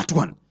one? That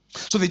one.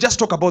 So they just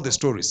talk about the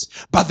stories.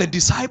 But the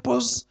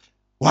disciples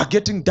were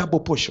getting double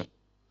portion.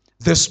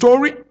 The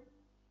story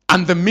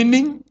and the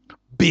meaning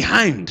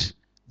behind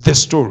the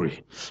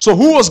story. So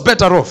who was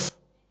better off?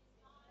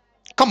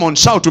 Come on,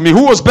 shout to me.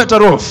 Who was better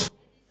off?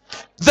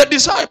 The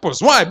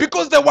disciples. Why?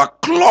 Because they were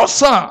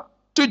closer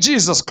to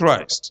Jesus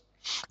Christ.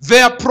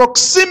 Their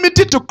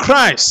proximity to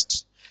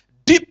Christ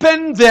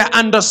deepen their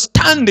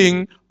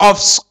understanding of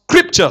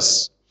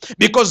scriptures,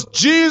 because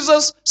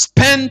Jesus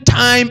spent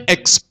time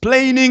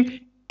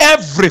explaining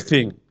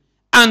everything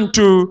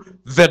unto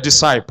the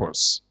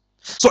disciples.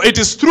 So it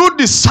is through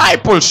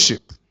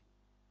discipleship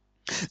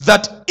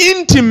that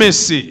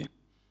intimacy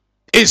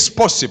is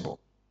possible.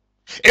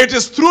 It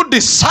is through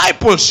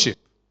discipleship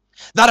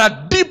that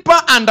a deeper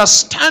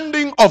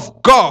understanding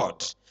of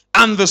God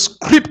and the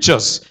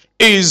scriptures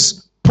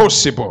is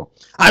possible.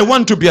 I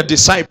want to be a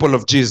disciple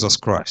of Jesus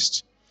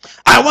Christ.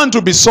 I want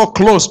to be so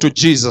close to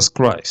Jesus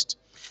Christ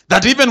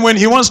that even when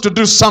he wants to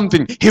do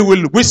something, he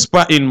will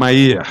whisper in my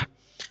ear.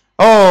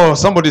 Oh,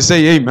 somebody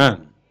say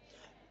amen.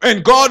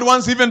 When God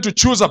wants even to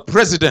choose a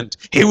president,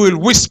 he will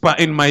whisper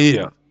in my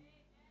ear.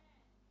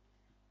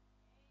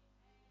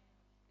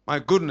 My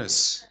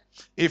goodness.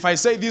 If I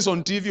say this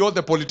on TV, all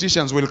the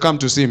politicians will come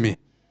to see me.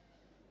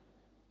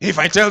 If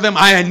I tell them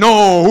I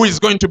know who is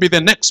going to be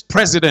the next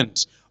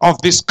president of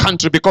this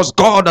country because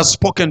God has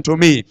spoken to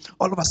me,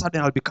 all of a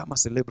sudden I'll become a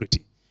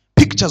celebrity.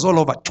 Pictures all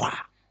over. Chwa,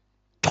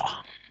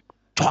 chwa,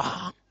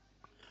 chwa.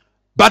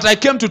 But I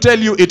came to tell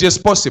you it is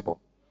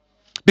possible.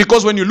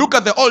 Because when you look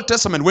at the Old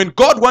Testament, when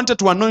God wanted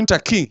to anoint a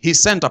king, he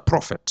sent a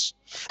prophet.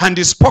 And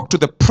he spoke to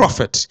the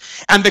prophet.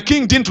 And the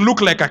king didn't look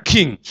like a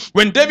king.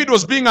 When David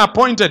was being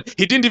appointed,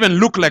 he didn't even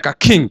look like a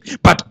king.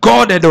 But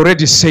God had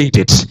already said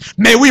it.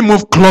 May we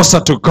move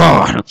closer to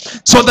God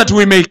so that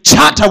we may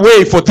chart a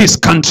way for this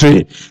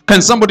country.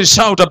 Can somebody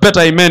shout a better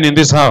amen in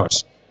this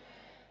house?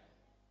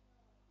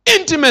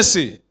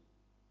 Intimacy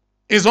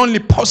is only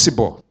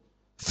possible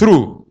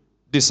through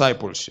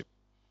discipleship.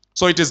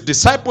 So it is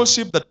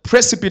discipleship that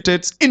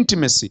precipitates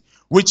intimacy,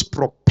 which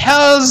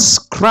propels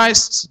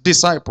Christ's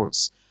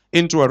disciples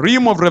into a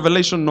realm of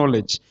revelation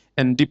knowledge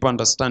and deep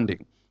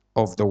understanding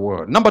of the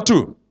word. Number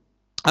two,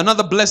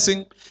 another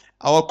blessing,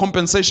 our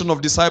compensation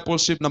of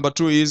discipleship, number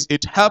two, is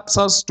it helps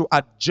us to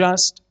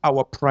adjust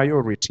our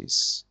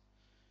priorities.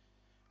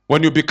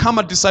 When you become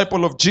a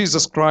disciple of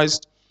Jesus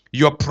Christ,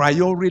 your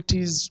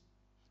priorities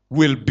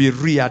will be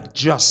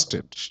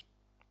readjusted.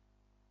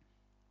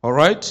 All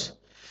right?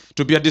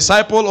 To be a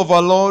disciple of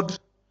our Lord,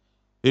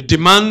 it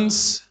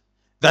demands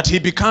that he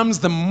becomes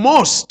the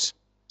most,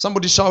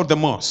 somebody shout the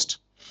most.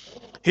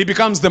 He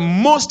becomes the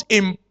most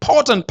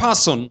important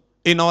person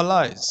in our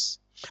lives.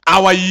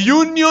 Our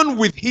union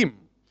with him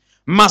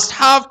must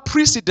have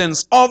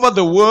precedence over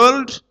the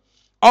world,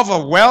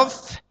 over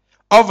wealth,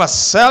 over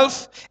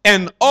self,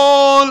 and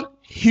all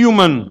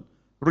human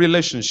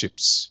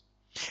relationships.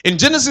 In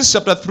Genesis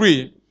chapter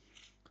 3,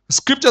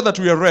 scripture that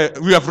we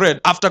have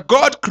read, after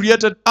God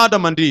created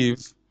Adam and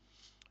Eve,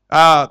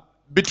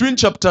 between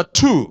chapter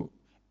 2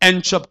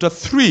 and chapter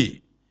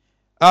 3,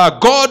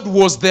 God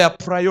was their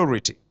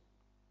priority.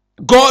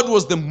 God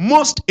was the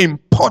most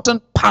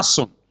important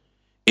person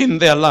in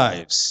their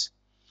lives.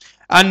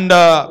 And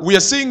we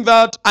are seeing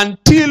that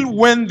until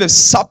when the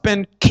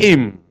serpent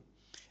came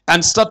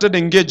and started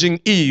engaging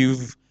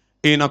Eve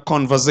in a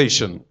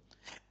conversation.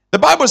 The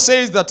Bible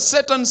says that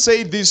Satan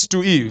said this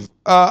to Eve.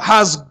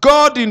 Has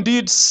God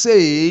indeed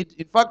said,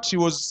 in fact, she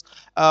was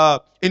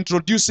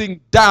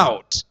introducing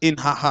doubt in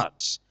her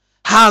heart.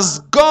 Has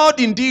God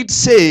indeed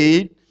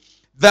said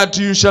that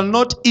you shall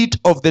not eat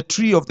of the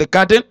tree of the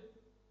garden?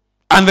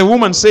 And the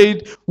woman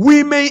said,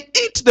 we may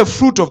eat the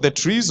fruit of the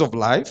trees of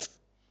life.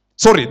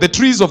 Sorry, the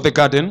trees of the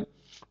garden.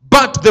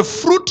 But the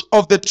fruit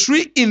of the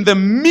tree in the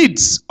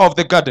midst of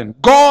the garden,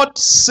 God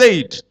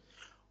said,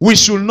 we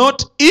should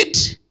not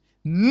eat,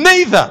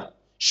 neither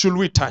should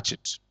we touch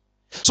it.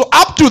 So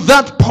up to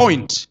that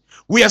point,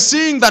 we are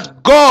seeing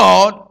that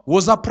God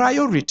was a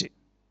priority.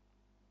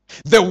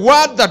 The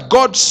word that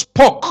God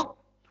spoke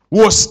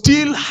was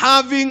still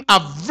having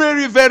a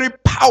very, very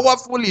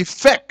powerful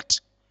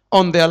effect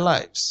on their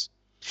lives.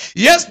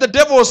 Yes, the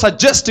devil was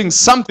suggesting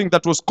something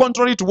that was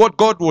contrary to what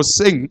God was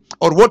saying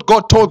or what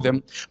God told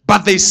them,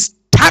 but they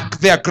stuck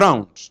their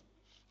ground.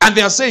 And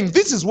they are saying,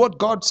 this is what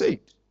God said.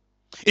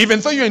 Even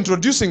though you're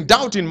introducing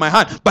doubt in my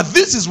heart, but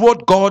this is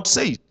what God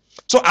said.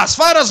 So as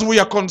far as we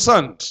are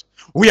concerned,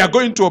 we are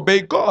going to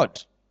obey God.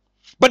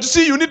 But you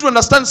see, you need to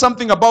understand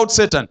something about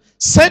Satan.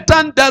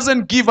 Satan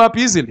doesn't give up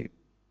easily.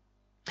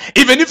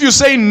 Even if you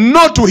say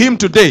no to him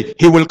today,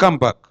 he will come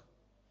back.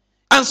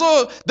 And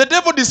so the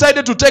devil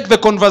decided to take the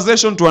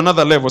conversation to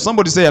another level.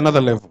 Somebody say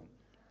another level.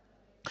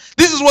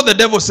 This is what the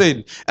devil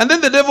said. And then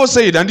the devil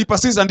said, and he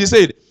persisted, and he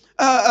said,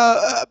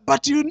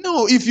 but you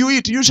know, if you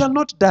eat, you shall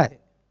not die.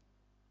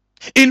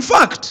 In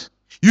fact,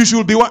 you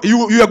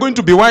are going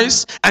to be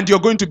wise, and you're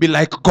going to be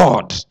like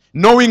God,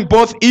 knowing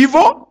both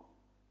evil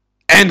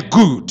and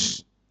good.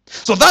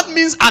 So that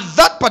means at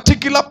that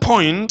particular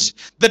point,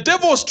 the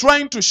devil was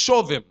trying to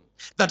show them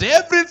that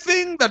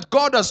everything that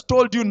God has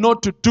told you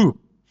not to do,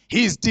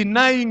 he is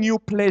denying you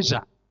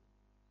pleasure.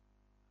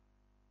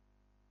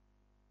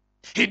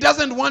 He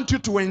doesn't want you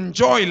to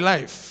enjoy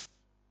life.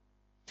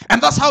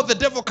 And that's how the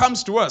devil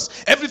comes to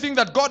us. Everything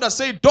that God has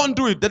said, don't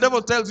do it. The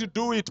devil tells you,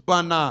 do it,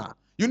 bana.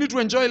 You need to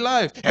enjoy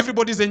life.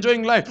 Everybody's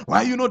enjoying life. Why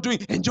are you not doing?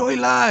 Enjoy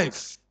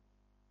life.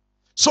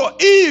 So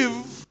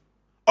Eve,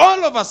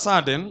 all of a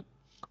sudden,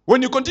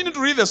 When you continue to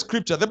read the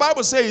scripture, the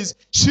Bible says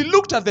she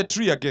looked at the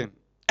tree again.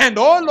 And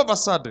all of a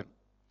sudden,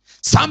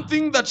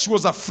 something that she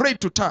was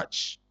afraid to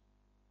touch,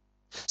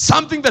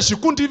 something that she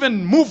couldn't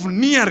even move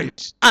near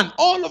it, and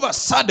all of a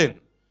sudden,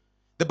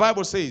 the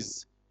Bible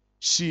says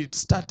she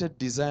started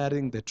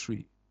desiring the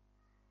tree.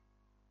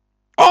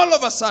 All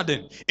of a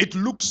sudden, it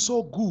looked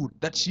so good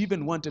that she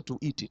even wanted to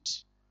eat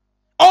it.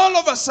 All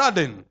of a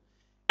sudden,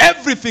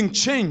 everything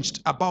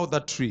changed about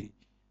that tree.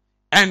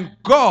 And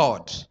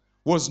God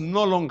was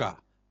no longer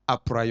a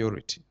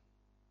priority.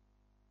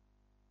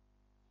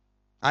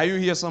 Are you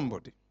here,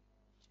 somebody?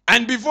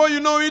 And before you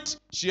know it,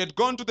 she had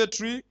gone to the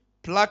tree,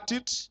 plucked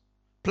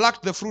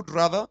the fruit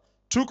rather,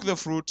 took the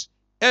fruit,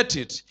 ate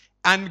it,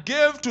 and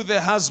gave to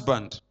the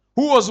husband,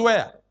 who was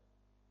where?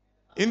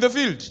 In the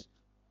field.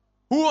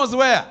 Who was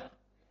where?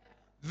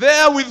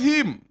 There with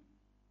him.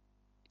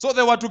 So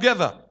they were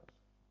together.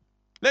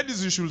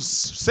 Ladies, you should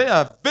say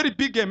a very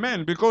big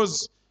amen,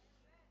 because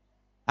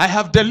I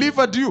have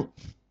delivered you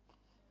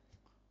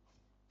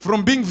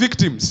from being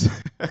victims.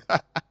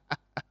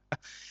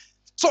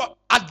 So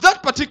at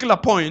that particular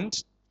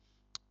point,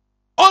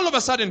 all of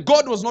a sudden,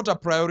 God was not a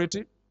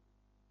priority.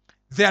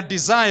 Their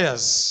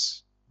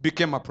desires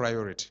became a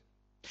priority.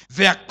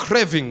 Their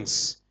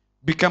cravings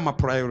became a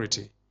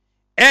priority.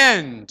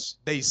 And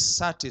they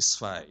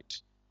satisfied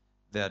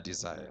their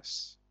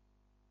desires.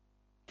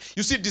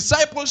 You see,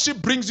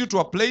 discipleship brings you to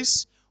a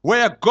place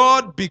where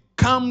God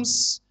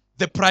becomes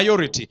the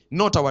priority,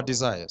 not our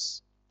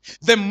desires.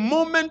 The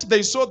moment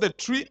they saw the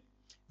tree,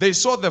 they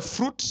saw the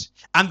fruit,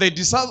 and they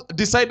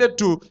decided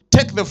to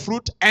take the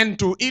fruit and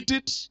to eat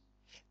it,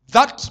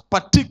 that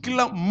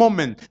particular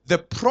moment, the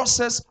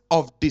process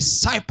of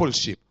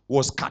discipleship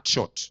was cut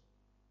short.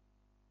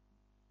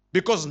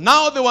 Because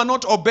now they were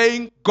not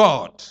obeying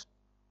God.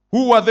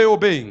 Who were they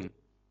obeying?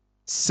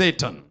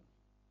 Satan.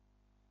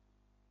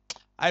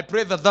 I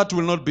pray that that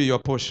will not be your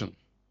portion.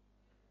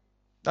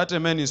 That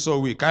amen is so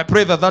weak. I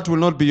pray that that will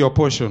not be your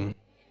portion.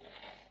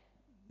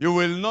 You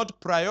will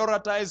not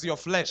prioritize your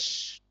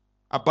flesh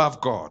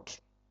above God.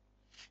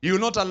 You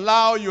will not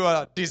allow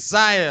your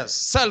desires,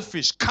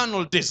 selfish,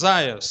 carnal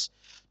desires,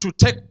 to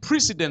take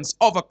precedence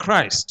over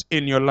Christ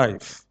in your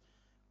life.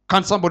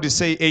 Can somebody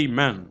say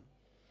amen?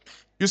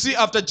 You see,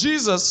 after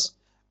Jesus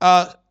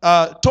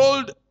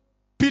told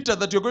Peter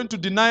that you're going to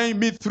deny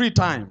me 3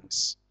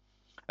 times,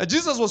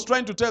 Jesus was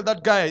trying to tell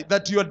that guy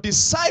that your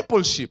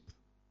discipleship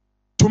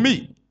to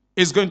me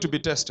is going to be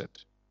tested.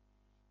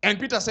 And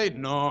Peter said,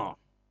 no,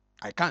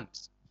 I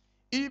can't.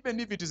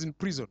 Even if it is in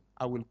prison,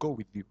 I will go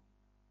with you.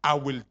 I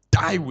will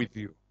die with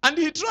you. And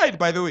he tried,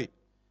 by the way.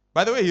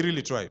 By the way, he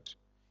really tried.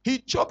 He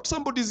chopped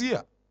somebody's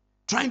ear,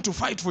 trying to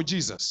fight for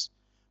Jesus.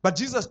 But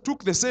Jesus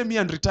took the same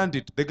ear and returned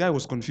it. The guy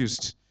was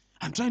confused.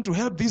 I'm trying to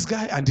help this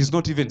guy, and he's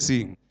not even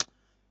seeing.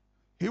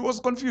 He was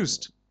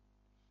confused.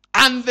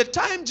 And the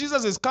time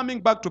Jesus is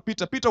coming back to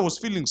Peter, Peter was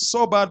feeling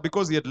so bad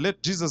because he had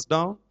let Jesus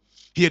down.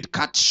 He had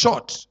cut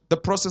short the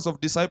process of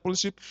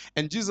discipleship.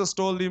 And Jesus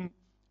told him,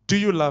 do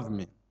you love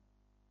me?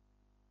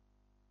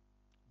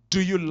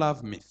 Do you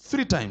love me?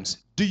 3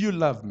 times. Do you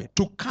love me?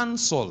 To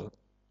cancel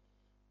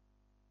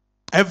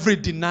every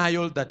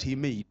denial that he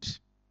made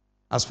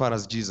as far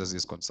as Jesus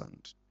is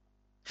concerned.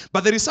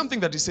 But there is something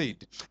that he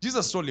said.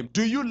 Jesus told him,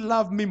 do you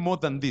love me more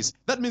than this?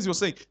 That means you're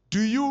saying,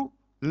 do you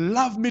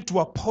love me to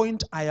a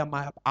point I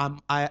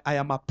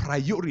am a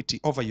priority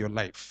over your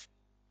life?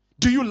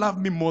 Do you love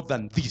me more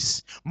than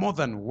this? More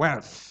than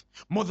wealth?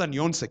 More than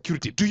your own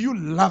security? Do you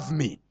love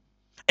me?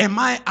 Am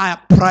I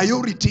a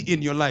priority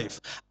in your life?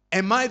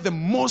 Am I the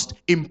most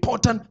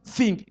important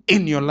thing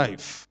in your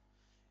life?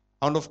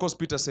 And of course,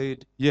 Peter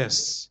said,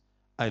 yes,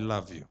 I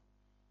love you.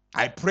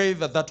 I pray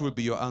that that will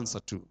be your answer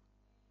too.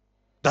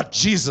 That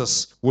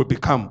Jesus will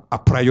become a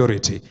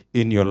priority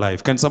in your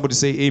life. Can somebody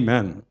say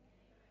amen?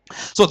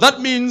 So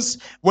that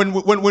means when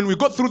we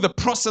go through the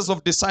process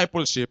of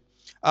discipleship,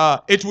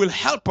 it will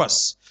help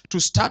us to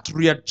start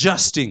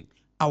readjusting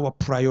our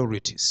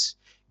priorities.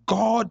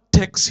 God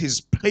takes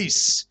his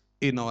place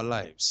in our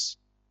lives.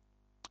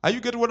 Are you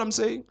getting what I'm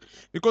saying?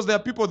 Because there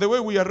are people, the way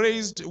we are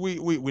raised,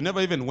 we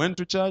never even went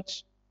to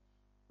church.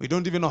 We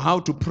don't even know how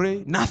to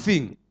pray.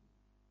 Nothing.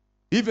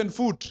 Even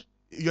food,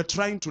 you're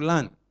trying to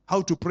learn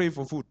how to pray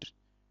for food.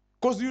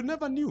 Because you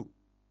never knew.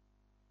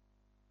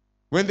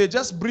 When they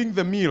just bring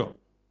the meal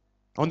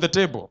on the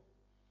table,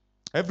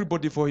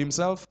 everybody for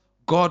himself,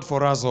 God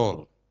for us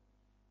all.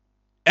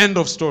 End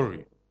of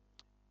story.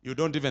 You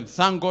don't even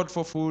thank God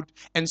for food.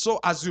 And so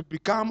as you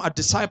become a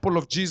disciple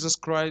of Jesus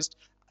Christ,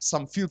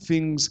 some few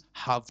things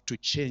have to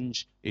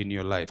change in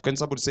your life. Can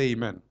somebody say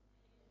amen?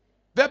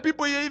 There are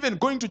people here even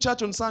going to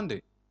church on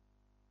Sunday.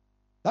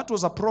 That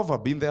was a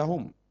proverb in their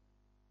home.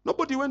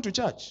 Nobody went to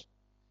church.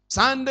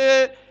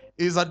 Sunday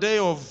is a day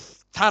of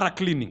thorough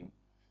cleaning.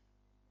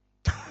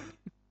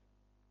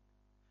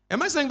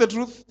 Am I saying the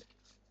truth?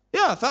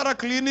 Yeah, thorough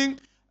cleaning.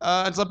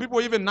 And some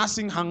people even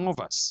nursing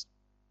hangovers.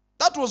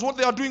 That was what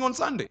they are doing on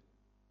Sunday.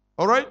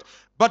 All right?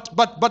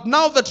 But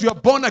now that you are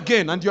born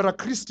again and you're a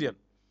Christian,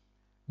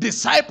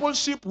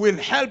 discipleship will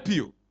help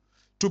you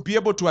to be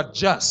able to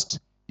adjust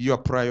your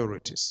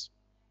priorities.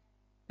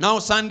 Now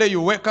Sunday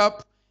you wake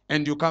up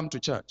and you come to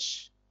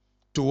church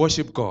to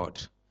worship God.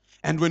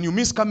 And when you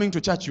miss coming to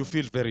church, you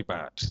feel very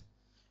bad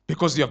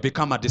because you have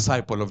become a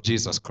disciple of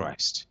Jesus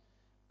Christ.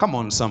 Come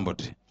on,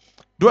 somebody.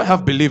 Do I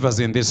have believers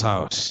in this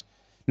house?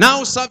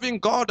 Now serving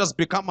God has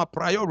become a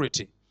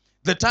priority.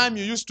 The time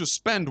you used to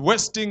spend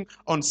wasting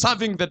on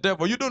serving the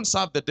devil, you don't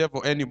serve the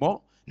devil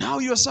anymore. Now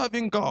you're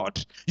serving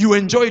God. You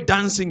enjoy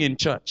dancing in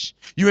church.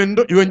 You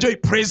enjoy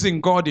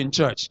praising God in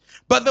church.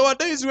 But there were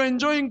days you were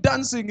enjoying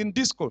dancing in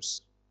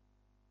discos.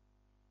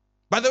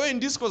 By the way, in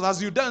discos,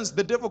 as you dance,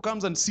 the devil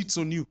comes and sits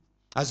on you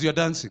as you're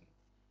dancing.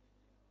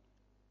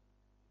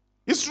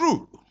 It's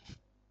true.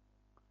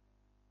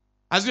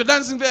 As you're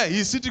dancing there,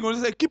 he's sitting on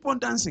you. Say, keep on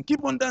dancing,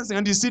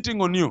 and he's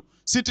sitting on you,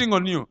 sitting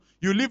on you.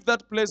 You leave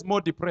that place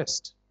more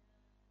depressed.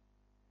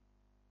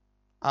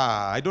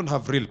 I don't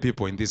have real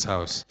people in this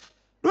house.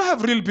 Do I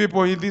have real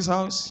people in this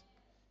house?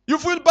 You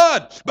feel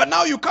bad, but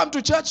now you come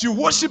to church, you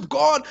worship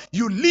God,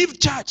 you leave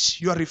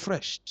church, you are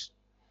refreshed.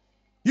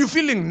 You're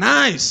feeling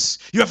nice.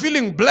 You're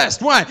feeling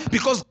blessed. Why?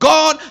 Because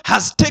God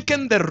has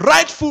taken the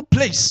rightful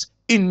place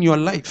in your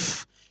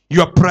life.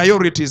 Your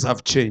priorities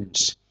have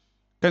changed.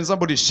 Can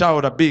somebody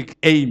shout a big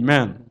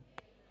amen?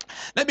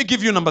 Let me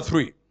give you number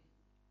 3.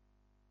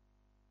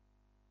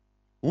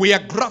 We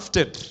are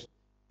grafted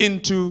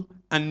into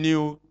a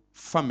new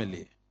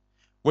family.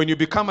 When you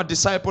become a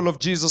disciple of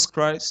Jesus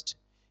Christ,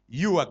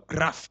 you are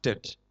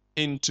grafted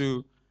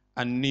into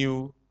a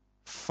new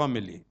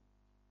family.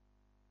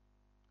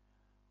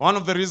 One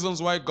of the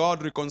reasons why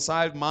God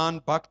reconciled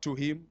man back to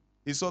him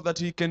is so that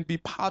he can be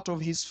part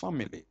of his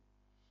family.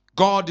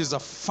 God is a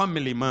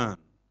family man.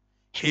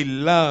 He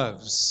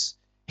loves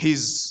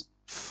his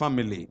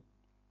family.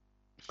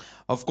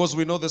 Of course,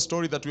 we know the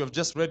story that we have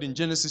just read in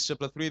Genesis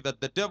chapter 3, that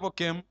the devil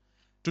came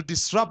to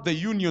disrupt the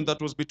union that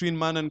was between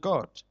man and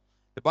God.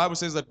 The Bible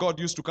says that God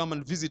used to come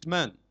and visit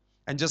man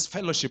and just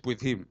fellowship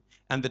with him.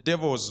 And the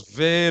devil was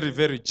very,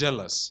 very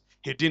jealous.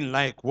 He didn't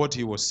like what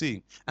he was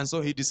seeing. And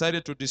so he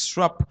decided to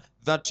disrupt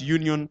that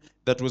union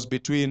that was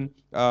between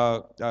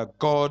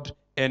God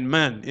and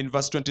man. In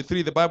verse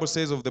 23, the Bible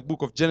says of the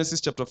book of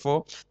Genesis chapter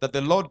 4, that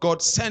the Lord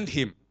God sent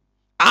him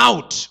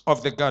out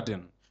of the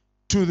garden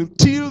to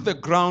till the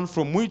ground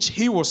from which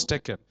he was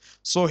taken.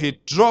 So he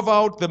drove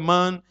out the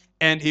man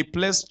and he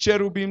placed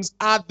cherubims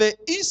at the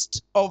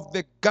east of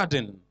the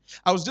garden.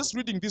 I was just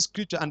reading this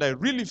scripture and I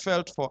really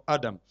felt for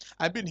Adam.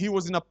 I mean, he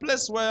was in a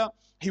place where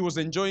he was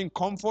enjoying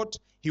comfort.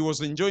 He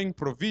was enjoying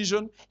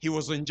provision. He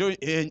was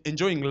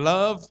enjoying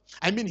love.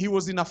 I mean, he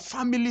was in a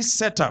family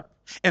setup.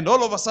 And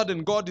all of a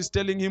sudden, God is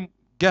telling him,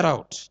 get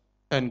out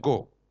and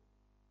go.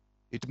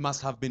 It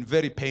must have been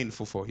very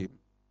painful for him.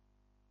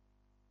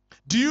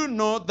 Do you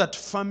know that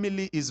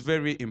family is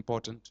very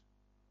important?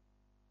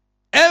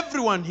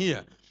 Everyone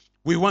here,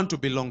 we want to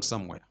belong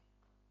somewhere.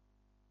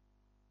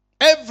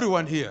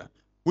 Everyone here,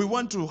 we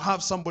want to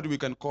have somebody we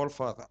can call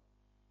father,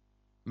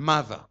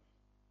 mother,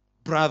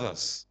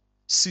 brothers,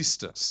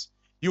 sisters.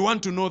 You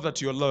want to know that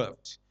you're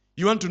loved.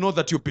 You want to know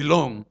that you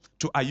belong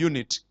to a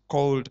unit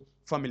called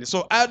family.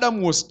 So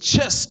Adam was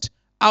chased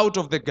out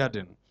of the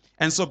garden.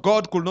 And so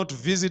God could not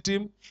visit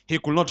him. He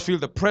could not feel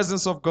the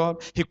presence of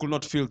God. He could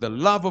not feel the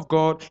love of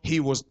God. He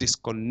was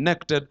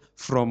disconnected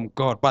from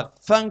God. But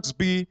thanks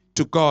be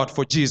to God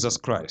for Jesus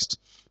Christ,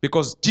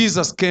 because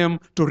Jesus came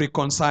to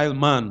reconcile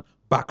man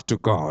back to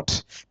God.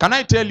 Can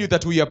I tell you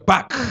that we are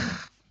back?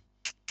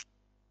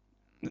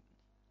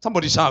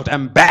 Somebody shout,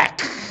 I'm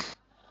back.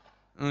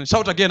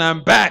 Shout again,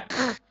 I'm back.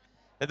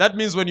 And that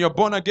means when you're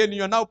born again,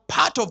 you're now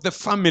part of the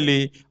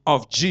family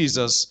of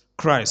Jesus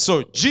Christ.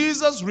 So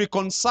Jesus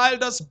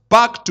reconciled us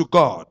back to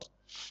God.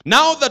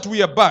 Now that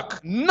we are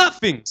back,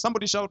 nothing,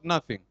 somebody shout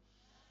nothing.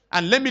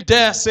 And let me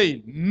dare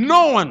say,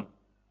 no one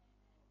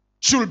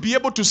should be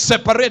able to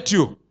separate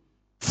you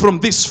from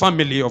this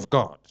family of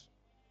God.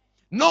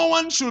 No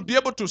one should be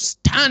able to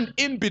stand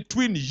in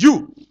between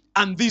you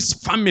and this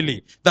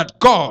family that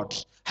God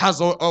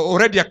has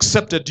already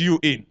accepted you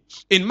in.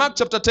 In Mark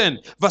chapter 10,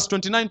 verse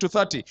 29 to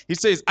 30, he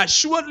says,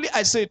 assuredly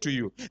I say to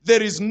you,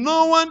 there is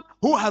no one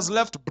who has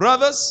left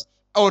brothers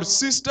or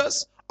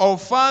sisters or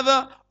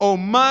father or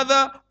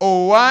mother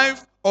or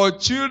wife or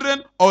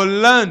children or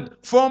land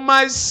for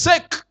my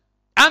sake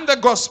and the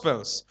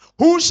gospels,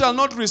 who shall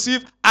not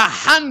receive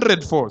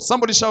 100-fold.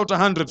 Somebody shout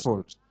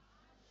 100-fold.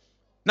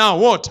 Now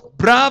what?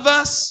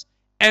 Brothers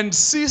and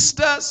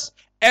sisters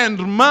and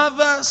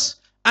mothers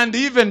and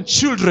even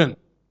children.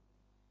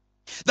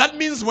 That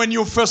means when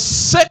you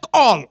forsake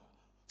all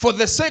for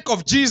the sake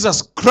of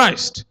Jesus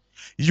Christ,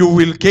 you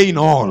will gain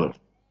all.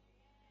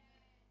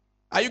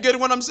 Are you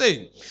getting what I'm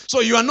saying?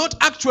 So you are not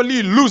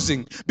actually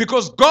losing,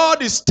 because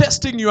God is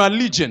testing your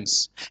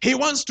allegiance. He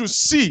wants to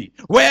see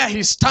where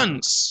he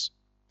stands.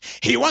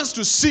 He wants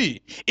to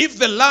see if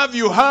the love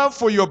you have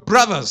for your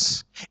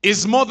brothers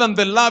is more than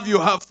the love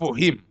you have for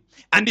him.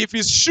 And if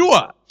he's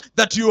sure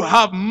that you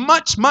have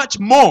much, much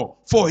more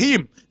for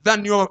him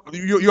than your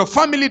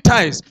family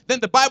ties, then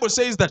the Bible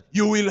says that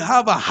you will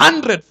have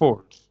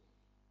 100-fold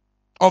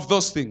of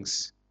those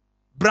things.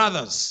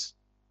 Brothers,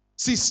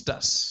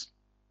 sisters,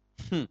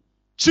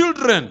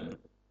 children.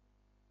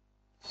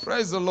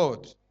 Praise the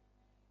Lord.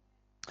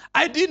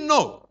 I didn't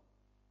know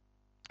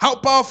how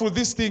powerful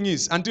this thing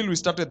is until we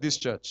started this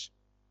church.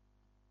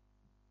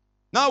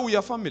 Now we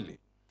are family.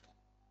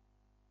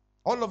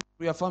 All of us,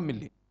 we are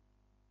family.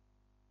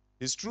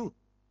 It's true.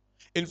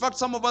 In fact,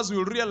 some of us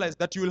will realize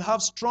that you will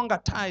have stronger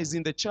ties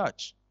in the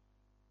church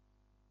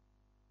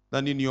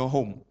than in your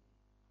home.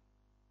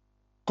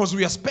 Because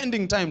we are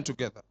spending time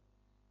together.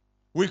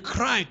 We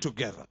cry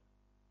together.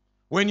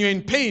 When you're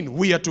in pain,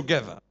 we are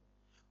together.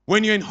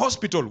 When you're in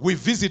hospital, we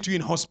visit you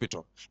in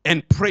hospital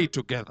and pray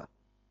together.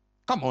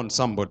 Come on,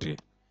 somebody.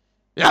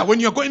 Yeah, when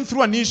you're going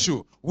through an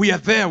issue, we are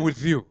there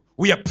with you.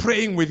 We are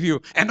praying with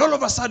you. And all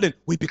of a sudden,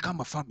 we become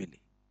a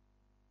family.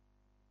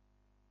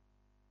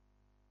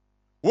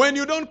 When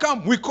you don't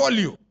come, we call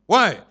you.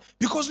 Why?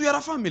 Because we are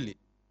a family.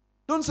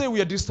 Don't say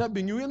we are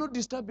disturbing you. We are not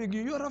disturbing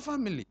you. You are a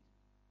family.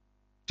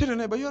 Tell your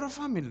neighbor, you are a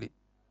family.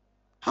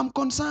 I'm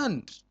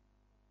concerned.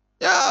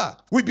 Yeah,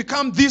 we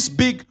become this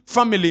big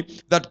family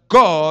that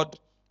God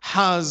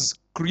has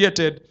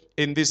created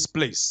in this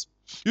place.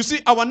 You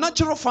see, our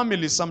natural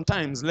families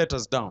sometimes let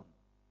us down.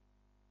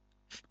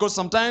 Because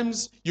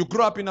sometimes you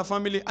grow up in a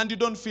family and you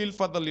don't feel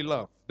fatherly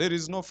love. There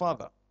is no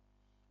father.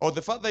 Or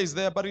the father is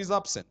there but he's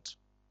absent.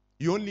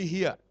 You only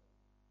hear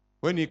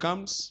when he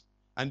comes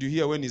and you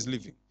hear when he's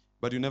leaving.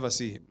 But you never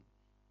see him.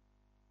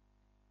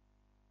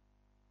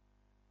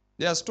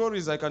 There are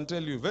stories I can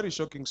tell you, very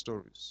shocking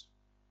stories,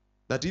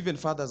 that even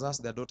fathers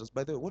ask their daughters,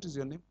 by the way, what is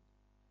your name?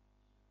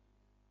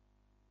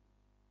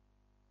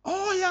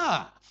 Oh,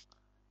 yeah.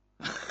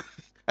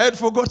 I had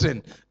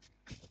forgotten.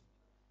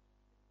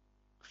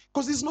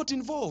 Because he's not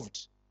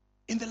involved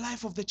in the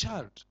life of the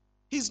child.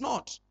 He's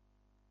not.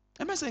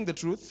 Am I saying the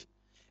truth?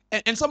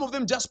 And some of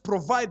them just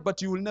provide,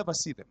 but you will never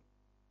see them.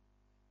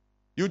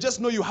 You just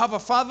know you have a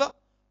father,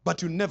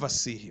 but you never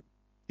see him.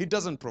 He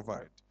doesn't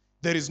provide.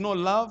 There is no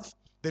love.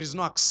 There is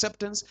no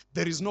acceptance.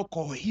 There is no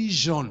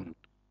cohesion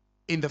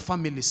in the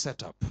family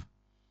setup.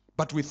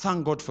 But we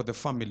thank God for the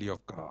family of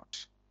God.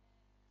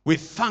 We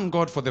thank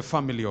God for the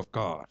family of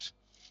God.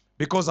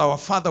 Because our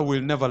Father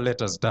will never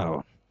let us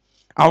down.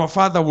 Our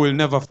Father will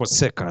never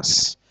forsake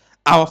us.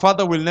 Our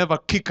Father will never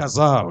kick us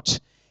out.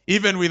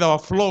 Even with our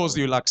flaws,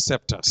 He will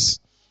accept us.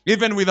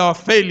 Even with our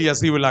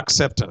failures, He will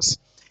accept us.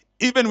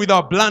 Even with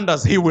our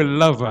blunders, He will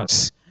love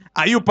us.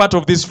 Are you part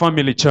of this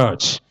family,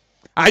 church?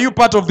 Are you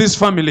part of this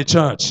family,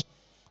 church?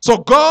 So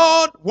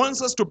God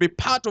wants us to be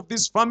part of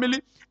this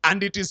family,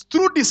 and it is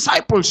through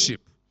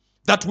discipleship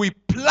that we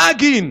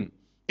plug in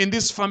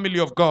this family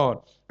of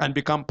God and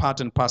become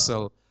part and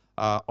parcel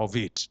of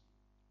it.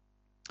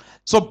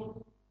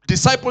 So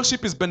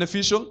discipleship is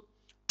beneficial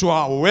to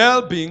our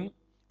well-being.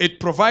 It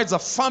provides a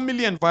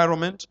family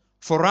environment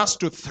for us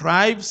to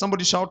thrive.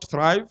 Somebody shout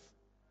thrive.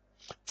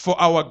 For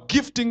our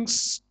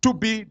giftings to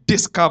be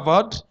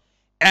discovered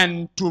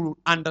and to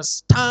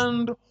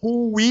understand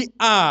who we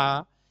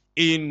are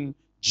in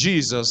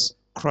Jesus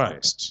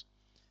Christ.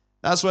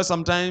 That's why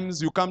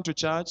sometimes you come to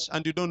church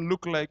and you don't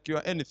look like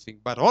you're anything,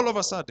 but all of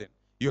a sudden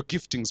your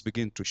giftings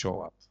begin to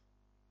show up.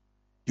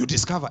 You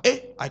discover,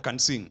 I can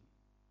sing.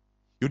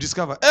 You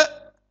discover,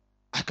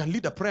 I can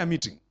lead a prayer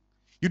meeting.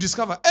 You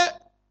discover,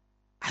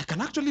 I can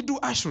actually do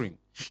ushering.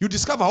 You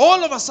discover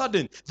all of a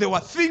sudden there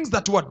were things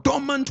that were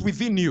dormant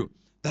within you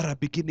that are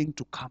beginning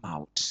to come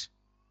out.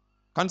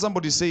 Can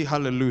somebody say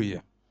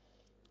hallelujah?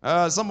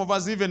 Some of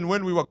us, even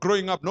when we were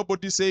growing up,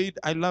 nobody said,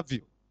 I love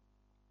you.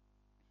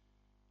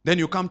 Then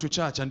you come to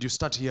church and you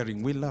start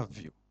hearing, we love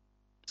you.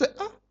 Say,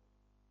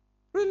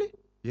 really?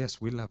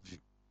 Yes, we love you.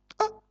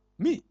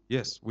 Me?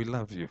 Yes, we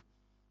love you.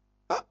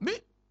 Me?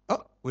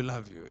 We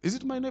love you. Is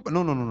it my neighbor?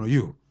 No,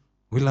 you.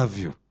 We love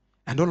you.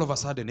 And all of a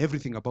sudden,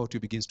 everything about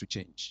you begins to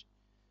change.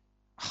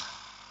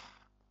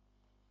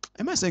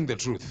 Am I saying the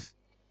truth?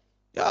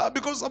 Yeah,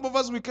 because some of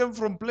us, we came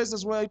from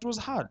places where it was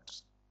hard.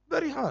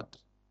 Very hard.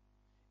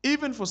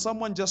 Even for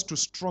someone just to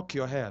stroke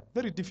your hair,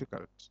 very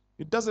difficult.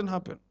 It doesn't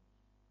happen.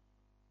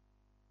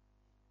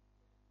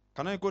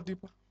 Can I go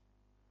deeper?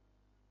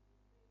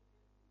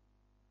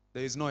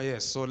 There is no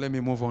yes, so let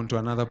me move on to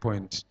another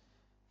point.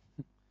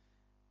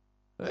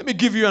 Let me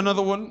give you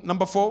another one.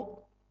 Number 4.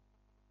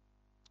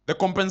 The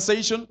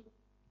compensation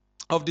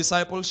of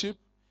discipleship.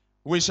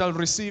 We shall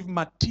receive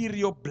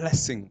material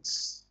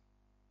blessings.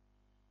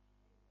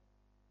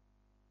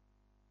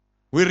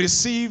 We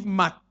receive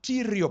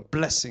material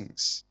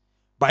blessings.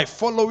 By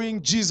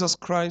following Jesus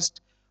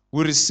Christ,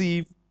 we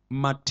receive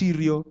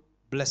material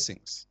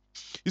blessings.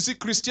 You see,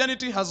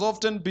 Christianity has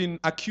often been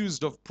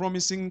accused of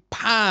promising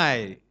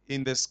pie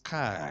in the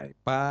sky,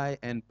 by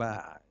and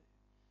by.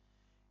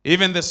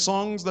 Even the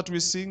songs that we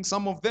sing,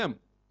 some of them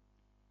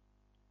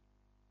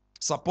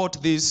support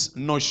this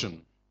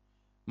notion.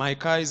 My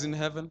car is in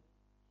heaven.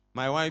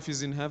 My wife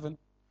is in heaven.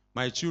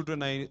 My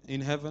children are in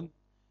heaven.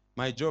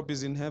 My job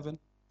is in heaven.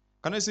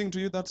 Can I sing to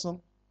you that song?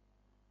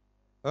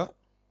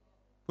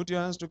 Put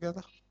your hands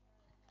together.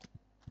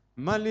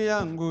 Mali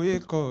yangu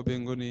iko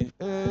mbinguni.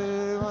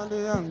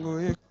 Mali yangu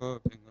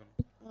iko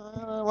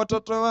mbinguni.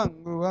 Watoto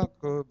wangu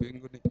wako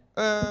mbinguni.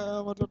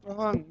 watoto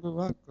wangu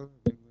wako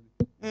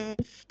mbinguni.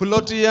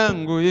 Ploti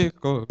yangu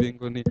iko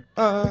mbinguni.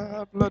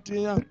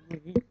 Ploti yangu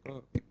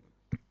iko mbinguni.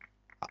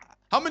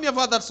 How many have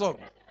heard that song?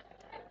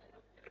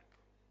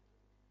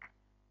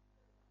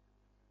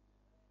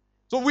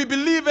 So we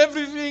believe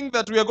everything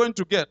that we are going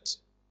to get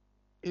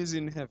is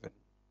in heaven.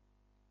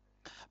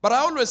 But I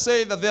always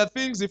say that there are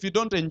things, if you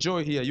don't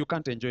enjoy here, you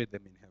can't enjoy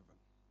them in heaven.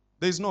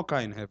 There is no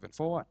car in heaven.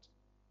 For what?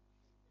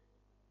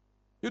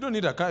 You don't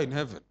need a car in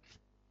heaven.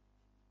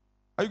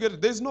 Are you getting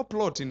it? There is no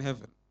plot in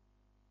heaven.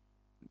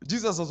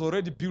 Jesus has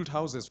already built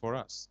houses for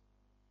us.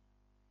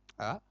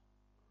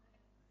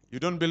 You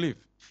don't believe?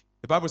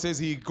 The Bible says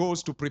he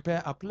goes to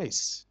prepare a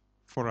place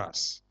for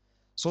us,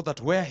 so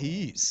that where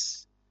he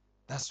is,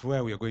 that's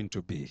where we are going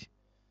to be.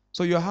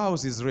 So your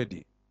house is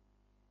ready.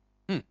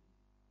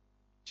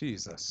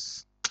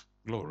 Jesus.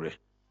 Glory.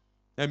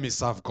 Let me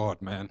serve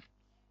God, man.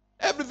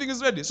 Everything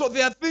is ready. So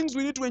there are things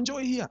we need to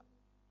enjoy here.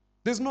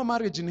 There's no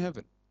marriage in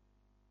heaven.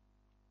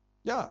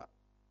 Yeah.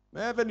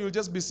 In heaven, you'll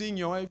just be seeing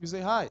your wife. You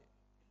say, hi.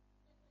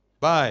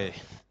 Bye.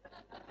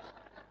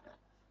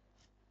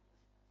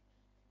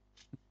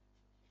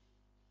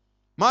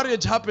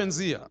 Marriage happens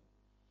here.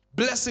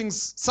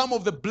 Blessings, some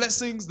of the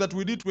blessings that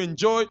we need to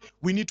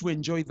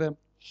enjoy them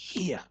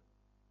here.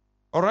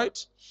 All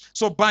right?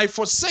 So by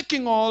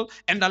forsaking all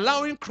and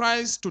allowing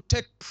Christ to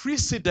take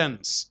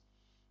precedence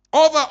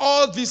over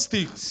all these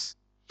things,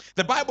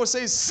 the Bible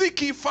says,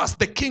 seek ye first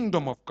the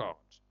kingdom of God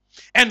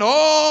and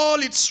all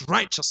its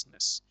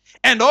righteousness,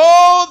 and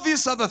all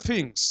these other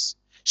things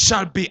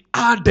shall be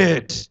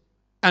added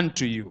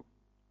unto you.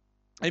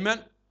 Amen?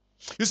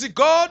 You see,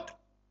 God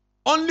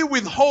only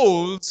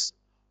withholds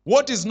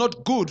what is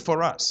not good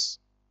for us.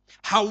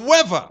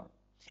 However,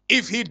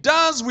 if he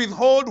does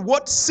withhold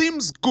what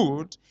seems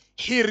good,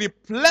 he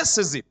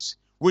replaces it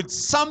with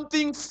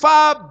something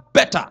far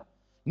better,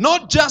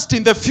 not just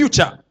in the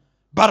future,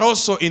 but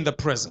also in the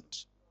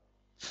present.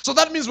 So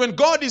that means when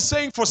God is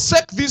saying,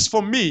 forsake this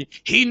for me,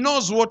 he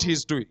knows what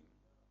he's doing.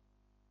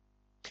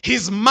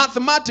 His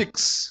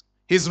mathematics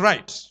is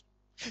right.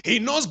 He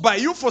knows by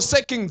you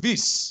forsaking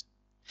this,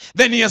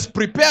 then he has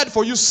prepared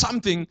for you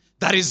something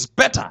that is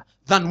better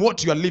than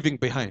what you are leaving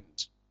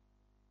behind.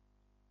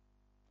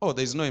 Oh,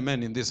 there is no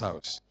amen in this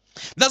house.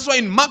 That's why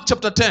in Mark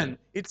chapter 10,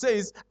 it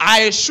says,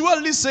 I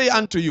surely say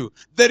unto you,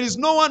 there is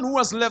no one who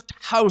has left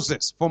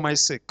houses for my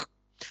sake,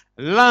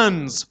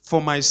 lands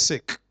for my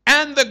sake,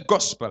 and the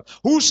gospel,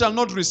 who shall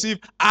not receive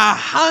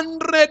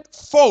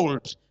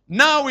 100-fold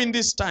now in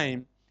this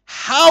time,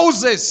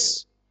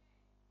 houses.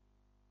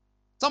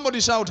 Somebody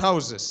shout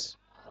houses.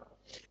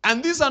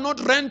 And these are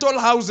not rental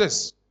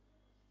houses.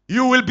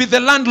 You will be the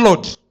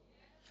landlord.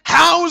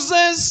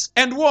 Houses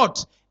and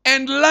what?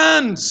 And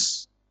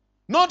lands.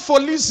 Not for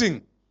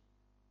leasing.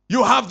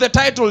 You have the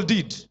title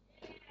deed.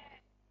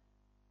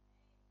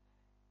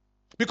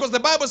 Because the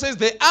Bible says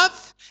the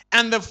earth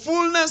and the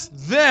fullness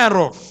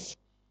thereof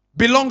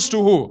belongs to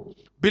who?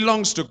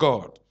 Belongs to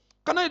God.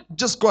 Can I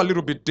just go a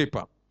little bit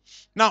deeper?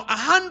 Now,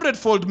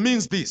 100-fold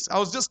means this. I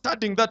was just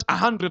studying that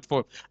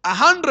 100-fold.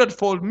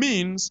 100-fold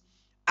means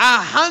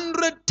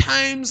 100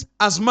 times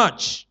as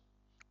much,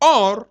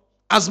 or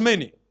as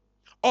many,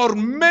 or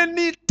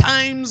many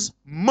times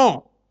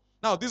more.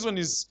 Now, this one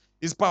is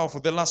powerful,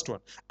 the last one.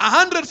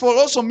 100-fold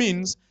also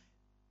means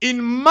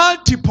in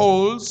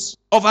multiples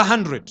of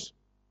 100.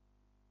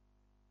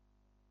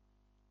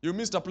 You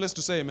missed a place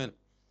to say amen.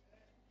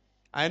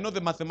 I know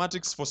the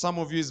mathematics for some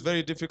of you is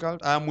very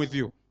difficult. I am with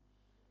you.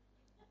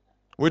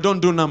 We don't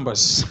do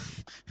numbers.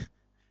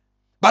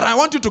 But I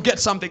want you to get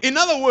something. In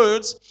other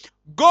words,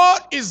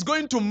 God is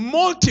going to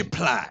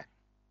multiply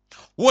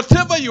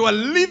whatever you are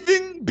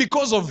living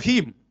because of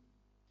him,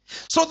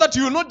 so that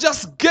you will not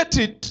just get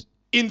it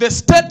in the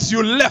state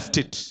you left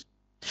it,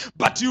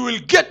 but you will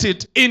get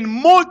it in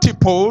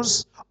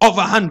multiples of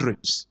 100.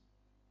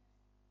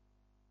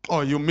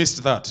 Oh, you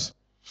missed that.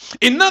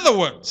 In other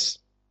words,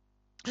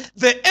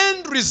 the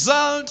end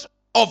result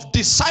of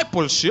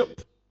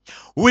discipleship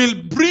will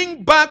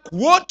bring back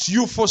what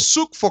you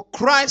forsook for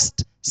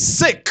Christ's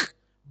sake.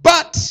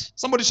 But,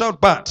 somebody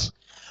shout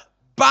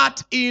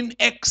but in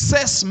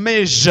excess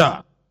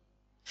measure.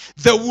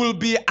 There will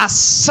be a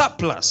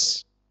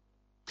surplus.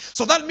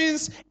 So that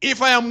means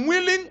if I am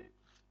willing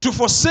to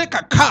forsake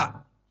a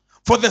car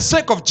for the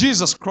sake of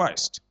Jesus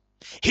Christ,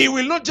 he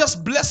will not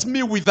just bless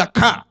me with a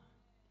car,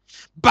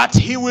 but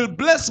he will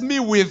bless me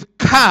with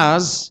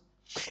cars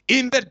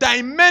in the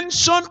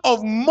dimension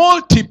of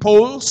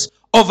multiples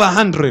of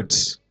 100.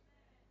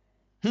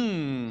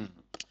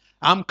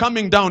 I'm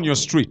coming down your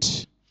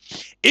street.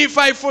 If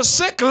I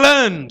forsake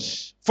land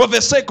for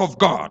the sake of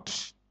God,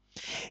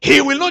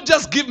 he will not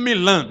just give me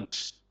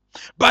land,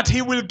 but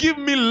he will give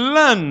me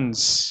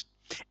lands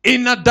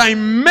in a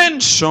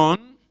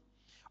dimension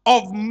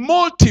of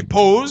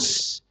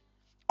multiples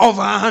of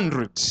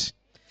 100.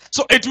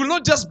 So it will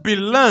not just be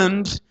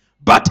land,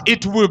 but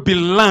it will be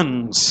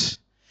lands.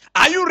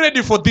 Are you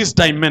ready for this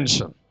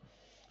dimension?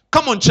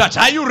 Come on, church.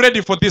 Are you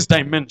ready for this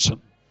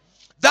dimension?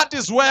 That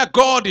is where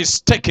God is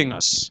taking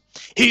us.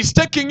 He's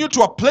taking you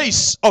to a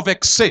place of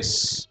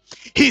excess.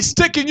 He's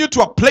taking you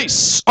to a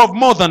place of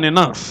more than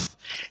enough.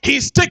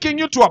 He's taking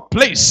you to a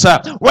place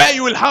where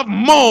you will have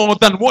more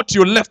than what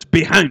you left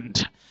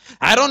behind.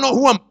 I don't know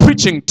who I'm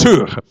preaching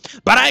to,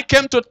 but I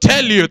came to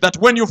tell you that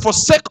when you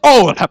forsake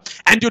all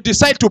and you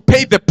decide to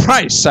pay the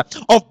price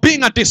of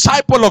being a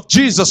disciple of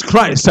Jesus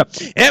Christ,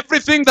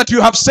 everything that you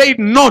have said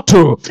no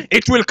to,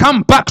 it will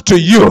come back to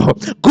you.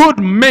 Good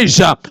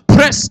measure,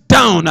 pressed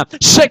down,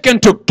 shaken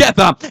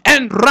together,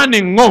 and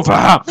running over.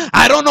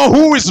 I don't know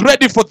who is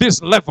ready for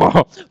this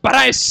level, but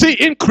I see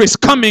increase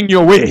coming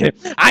your way.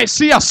 I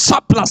see a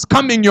surplus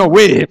coming your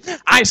way.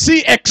 I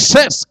see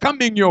excess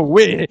coming your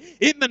way.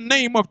 In the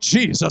name of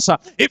Jesus.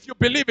 If you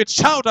believe it,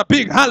 shout a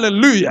big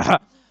hallelujah.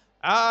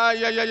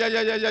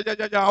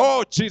 Yeah.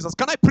 Oh, Jesus.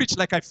 Can I preach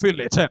like I feel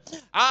it?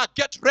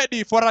 Get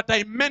ready for a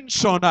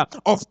dimension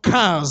of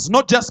cars.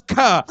 Not just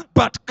car,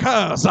 but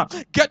cars.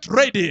 Get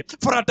ready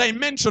for a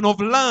dimension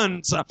of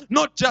lands.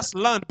 Not just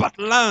land, but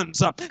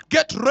lands.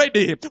 Get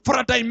ready for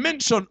a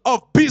dimension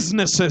of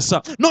businesses.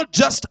 Not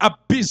just a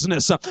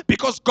business.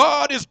 Because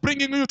God is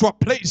bringing you to a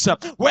place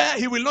where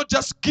He will not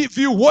just give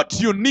you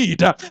what you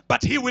need,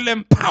 but He will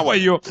empower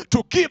you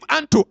to give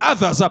unto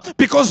others,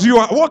 because you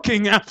are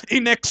walking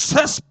in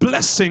excess blessings.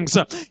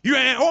 You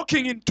are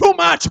walking in too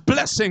much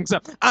blessings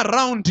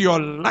around your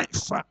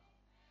life.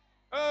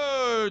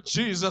 Oh,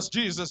 Jesus.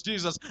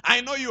 I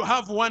know you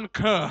have one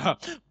car,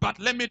 but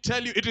let me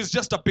tell you, it is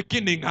just a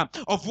beginning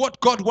of what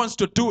God wants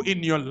to do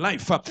in your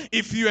life.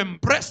 If you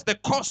embrace the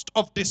cost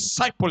of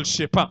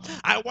discipleship,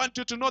 I want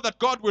you to know that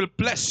God will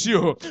bless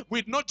you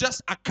with not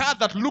just a car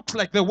that looks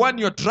like the one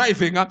you're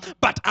driving,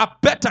 but a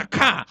better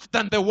car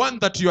than the one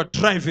that you're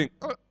driving.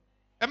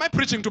 Am I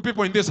preaching to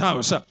people in this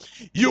house?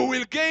 You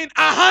will gain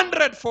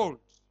 100-fold.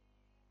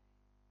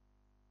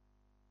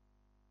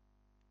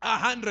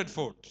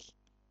 100-fold.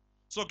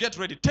 So get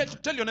ready.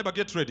 Tell your neighbor,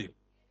 get ready.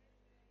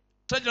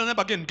 Tell your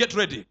neighbor again, get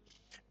ready.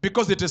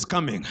 Because it is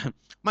coming.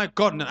 My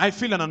God, I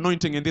feel an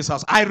anointing in this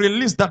house. I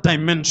release that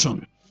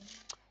dimension.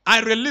 I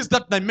release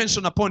that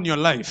dimension upon your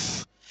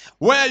life,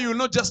 where you will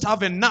not just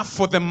have enough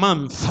for the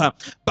month,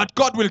 but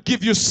God will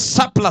give you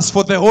surplus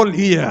for the whole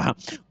year.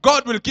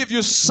 God will give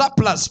you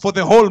surplus for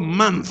the whole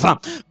month.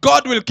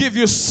 God will give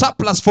you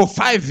surplus for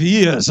 5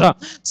 years.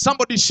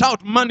 Somebody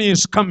shout, money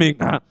is coming.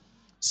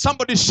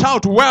 Somebody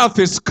shout, wealth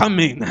is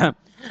coming.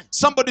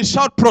 Somebody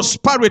shout,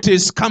 prosperity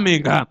is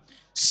coming.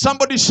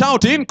 Somebody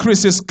shout,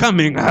 increase is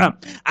coming.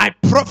 I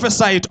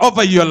prophesy it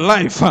over your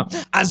life.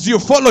 As you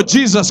follow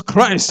Jesus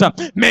Christ,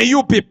 may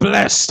you be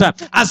blessed.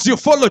 As you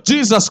follow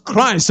Jesus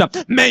Christ,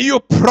 may you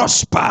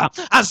prosper.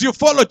 As you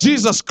follow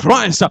Jesus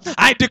Christ,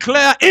 I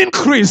declare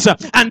increase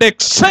and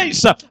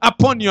excess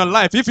upon your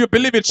life. If you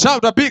believe it,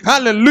 shout a big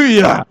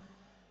hallelujah.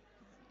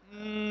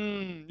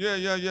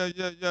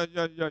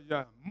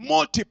 Yeah.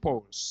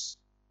 Multiples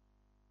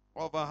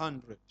of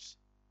 100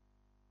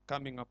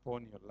 coming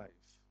upon your life.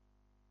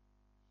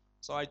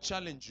 So I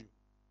challenge you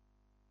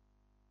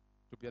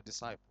to be a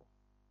disciple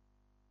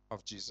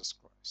of Jesus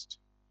Christ.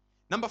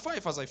 Number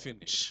 5 as I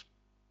finish.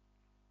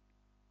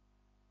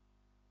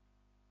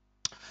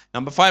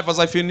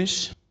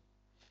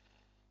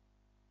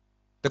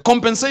 The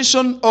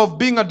compensation of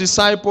being a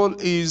disciple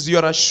is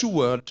you're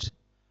assured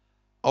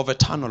of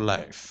eternal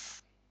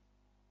life.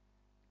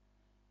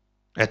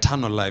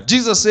 Eternal life.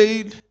 Jesus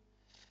said,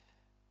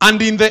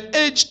 and in the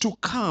age to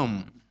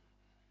come,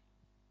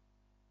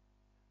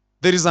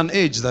 there is an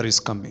age that is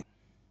coming.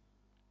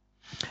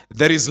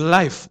 There is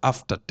life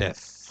after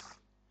death.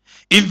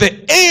 In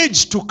the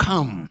age to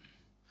come,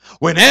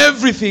 when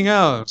everything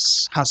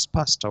else has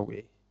passed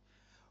away,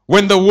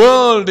 when the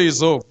world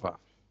is over,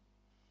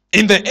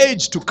 in the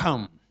age to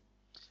come,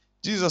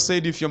 Jesus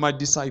said, if you're my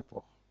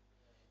disciple,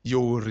 you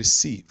will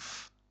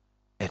receive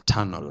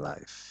eternal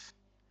life.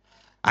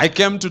 I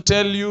came to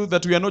tell you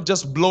that we are not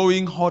just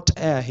blowing hot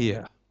air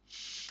here.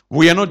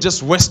 We are not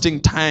just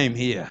wasting time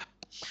here.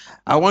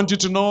 I want you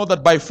to know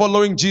that by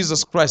following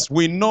Jesus Christ,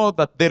 we know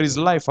that there is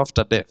life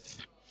after death.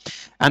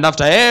 And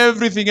after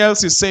everything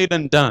else is said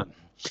and done,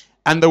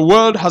 and the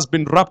world has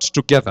been wrapped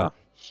together,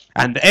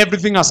 and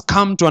everything has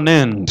come to an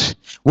end,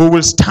 we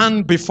will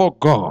stand before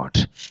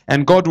God.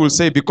 And God will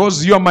say,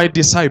 because you are my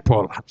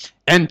disciple,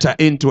 enter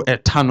into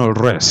eternal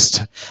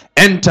rest.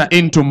 Enter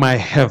into my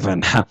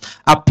heaven.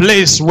 A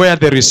place where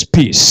there is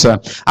peace. A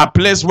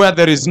place where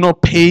there is no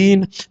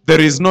pain. There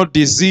is no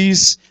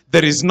disease.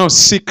 There is no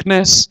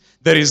sickness.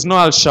 There is no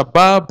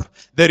Al-Shabaab.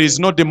 There is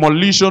no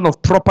demolition of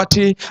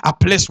property. A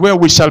place where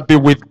we shall be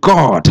with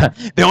God.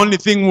 The only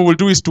thing we will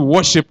do is to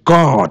worship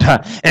God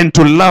and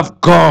to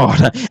love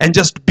God and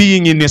just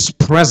being in His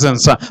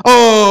presence.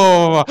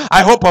 Oh,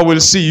 I hope I will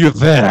see you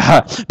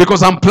there,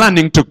 because I'm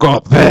planning to go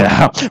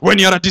there. When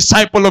you're a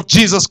disciple of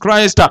Jesus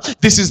Christ,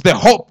 this is the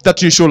hope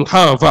that you should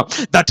have,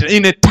 that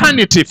in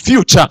eternity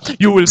future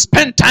you will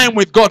spend time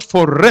with God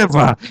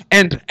forever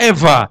and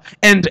ever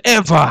and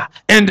ever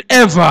and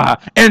ever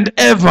and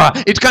ever.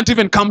 It can't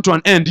even come to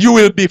an end. You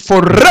will be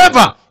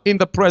forever in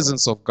the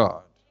presence of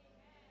God.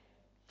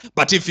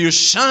 But if you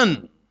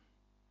shun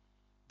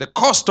the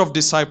cost of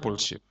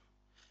discipleship,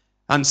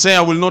 and say,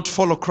 I will not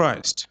follow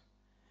Christ.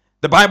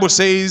 The Bible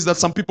says that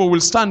some people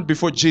will stand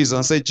before Jesus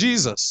and say,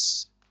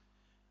 Jesus,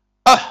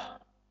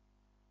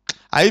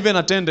 I even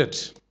attended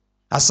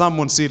a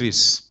sermon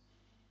series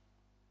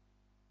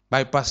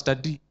by Pastor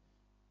D.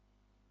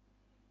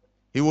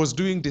 He was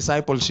doing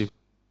discipleship.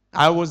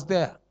 I was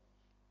there.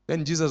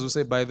 Then Jesus will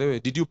say, by the way,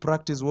 did you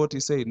practice what he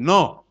said?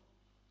 No.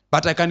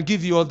 But I can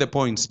give you all the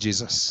points,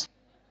 Jesus.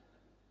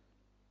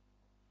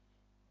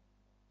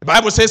 The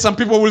Bible says some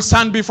people will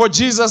stand before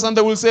Jesus and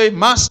they will say,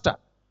 Master,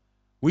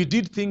 we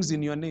did things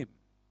in your name.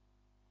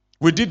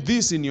 We did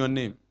this in your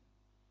name.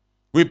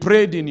 We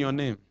prayed in your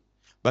name.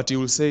 But he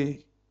will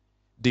say,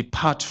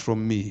 depart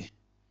from me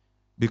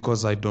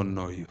because I don't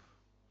know you.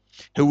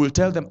 He will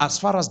tell them, as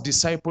far as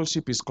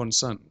discipleship is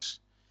concerned,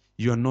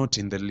 you are not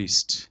in the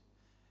list.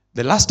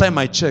 The last time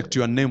I checked,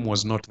 your name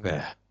was not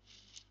there.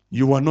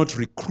 You were not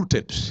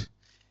recruited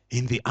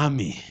in the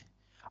army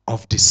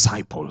of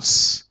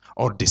disciples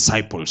or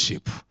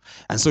discipleship.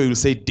 And so he will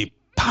say,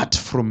 depart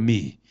from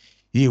me,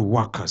 ye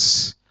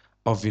workers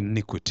of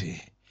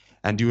iniquity.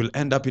 And you will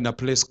end up in a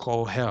place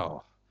called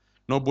hell.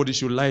 Nobody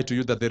should lie to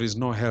you that there is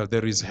no hell.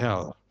 There is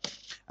hell.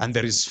 And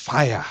there is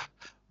fire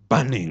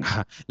burning.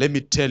 Let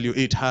me tell you,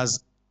 it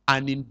has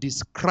an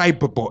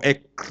indescribable,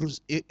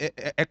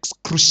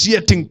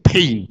 excruciating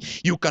pain.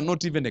 You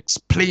cannot even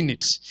explain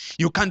it.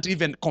 You can't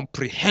even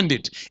comprehend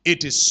it.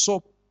 It is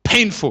so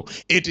painful.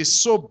 It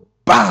is so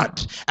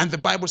bad. And the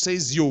Bible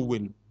says you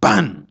will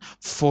burn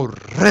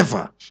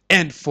forever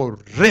and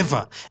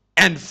forever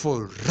and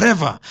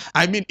forever.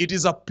 I mean, it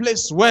is a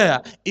place where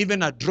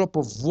even a drop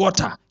of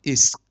water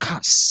is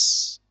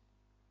scarce.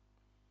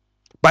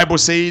 Bible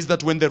says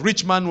that when the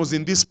rich man was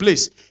in this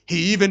place,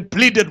 he even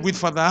pleaded with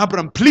Father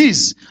Abraham,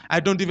 please, I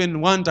don't even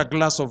want a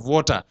glass of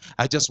water.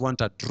 I just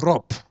want a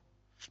drop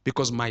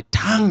because my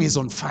tongue is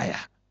on fire.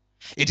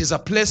 It is a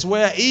place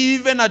where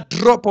even a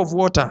drop of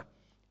water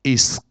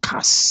is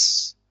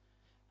scarce.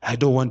 I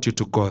don't want you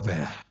to go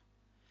there.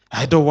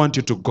 I don't want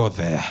you to go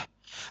there.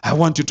 I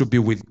want you to be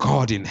with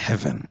God in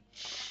heaven.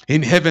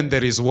 In heaven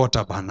there is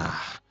water, Bana.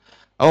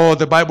 Oh,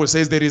 the Bible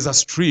says there is a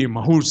stream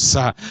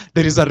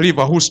there is a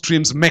river whose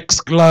streams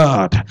makes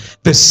glad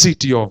the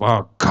city of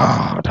our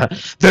God.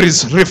 There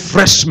is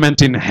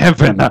refreshment in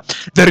heaven.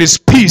 There is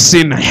peace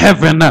in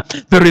heaven.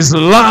 There is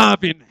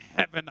love in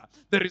heaven.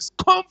 There is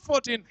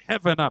comfort in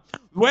heaven.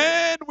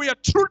 When we are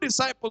true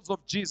disciples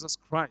of Jesus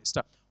Christ,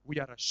 we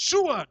are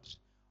assured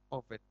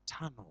of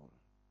eternal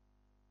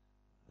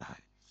life.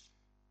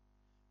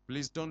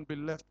 Please don't be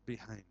left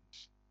behind.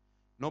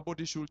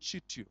 Nobody should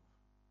cheat you.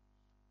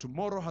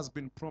 Tomorrow has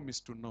been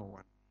promised to no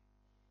one.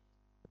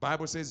 The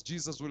Bible says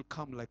Jesus will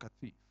come like a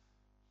thief.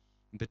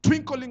 In the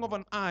twinkling of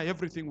an eye,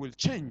 everything will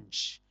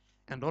change,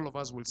 and all of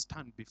us will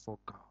stand before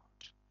God.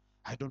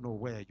 I don't know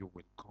where you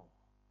will go.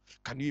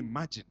 Can you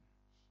imagine?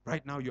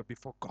 Right now you're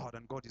before God,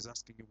 and God is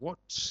asking you,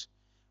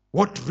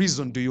 what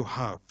reason do you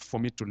have for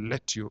me to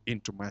let you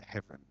into my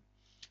heaven?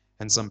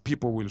 And some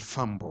people will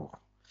fumble.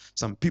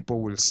 Some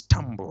people will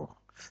stumble.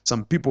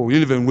 Some people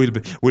will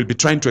be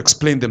trying to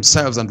explain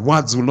themselves, and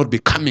words will not be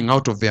coming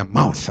out of their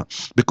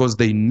mouth because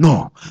they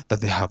know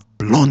that they have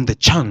blown the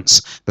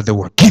chance that they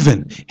were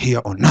given here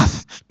on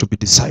earth to be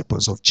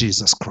disciples of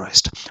Jesus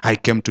Christ. I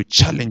came to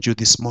challenge you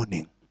this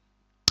morning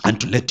and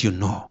to let you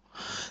know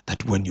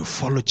that when you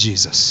follow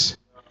Jesus,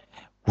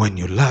 when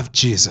you love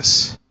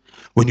Jesus,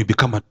 when you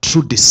become a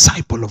true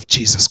disciple of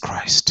Jesus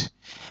Christ,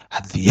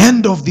 at the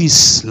end of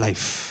this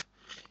life,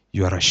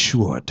 you are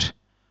assured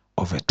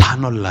of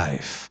eternal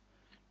life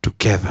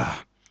together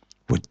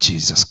with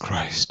Jesus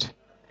Christ.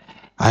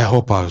 I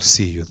hope I'll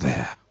see you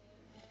there.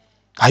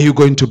 Are you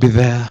going to be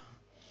there?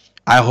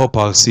 I hope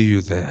I'll see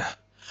you there.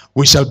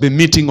 We shall be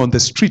meeting on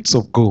the streets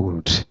of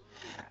gold,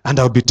 and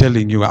I'll be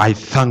telling you, I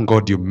thank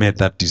God you made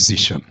that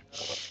decision.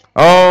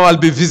 Oh, I'll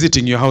be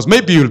visiting your house.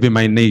 Maybe you'll be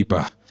my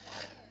neighbor.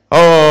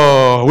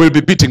 Oh, we'll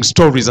be beating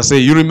stories. I say,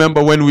 you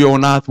remember when we were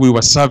on earth, we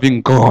were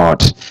serving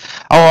God.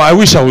 Oh, I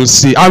wish I will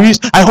see. I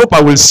hope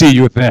I will see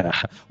you there.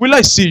 Will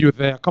I see you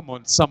there? Come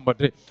on,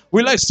 somebody.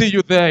 Will I see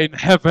you there in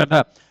heaven,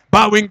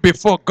 bowing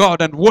before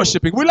God and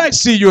worshiping? Will I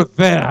see you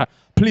there?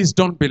 Please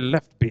don't be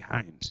left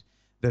behind.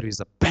 There is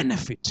a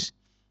benefit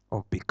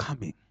of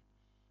becoming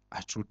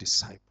a true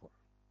disciple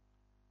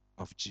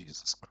of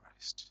Jesus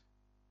Christ.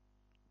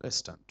 Let's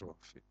stand to our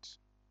feet.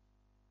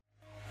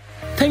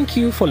 Thank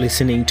you for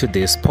listening to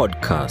this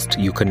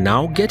podcast. You can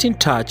now get in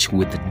touch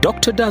with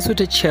Dr. Dazut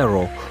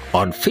Achero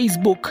on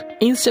Facebook,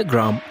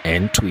 Instagram,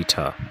 and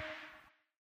Twitter.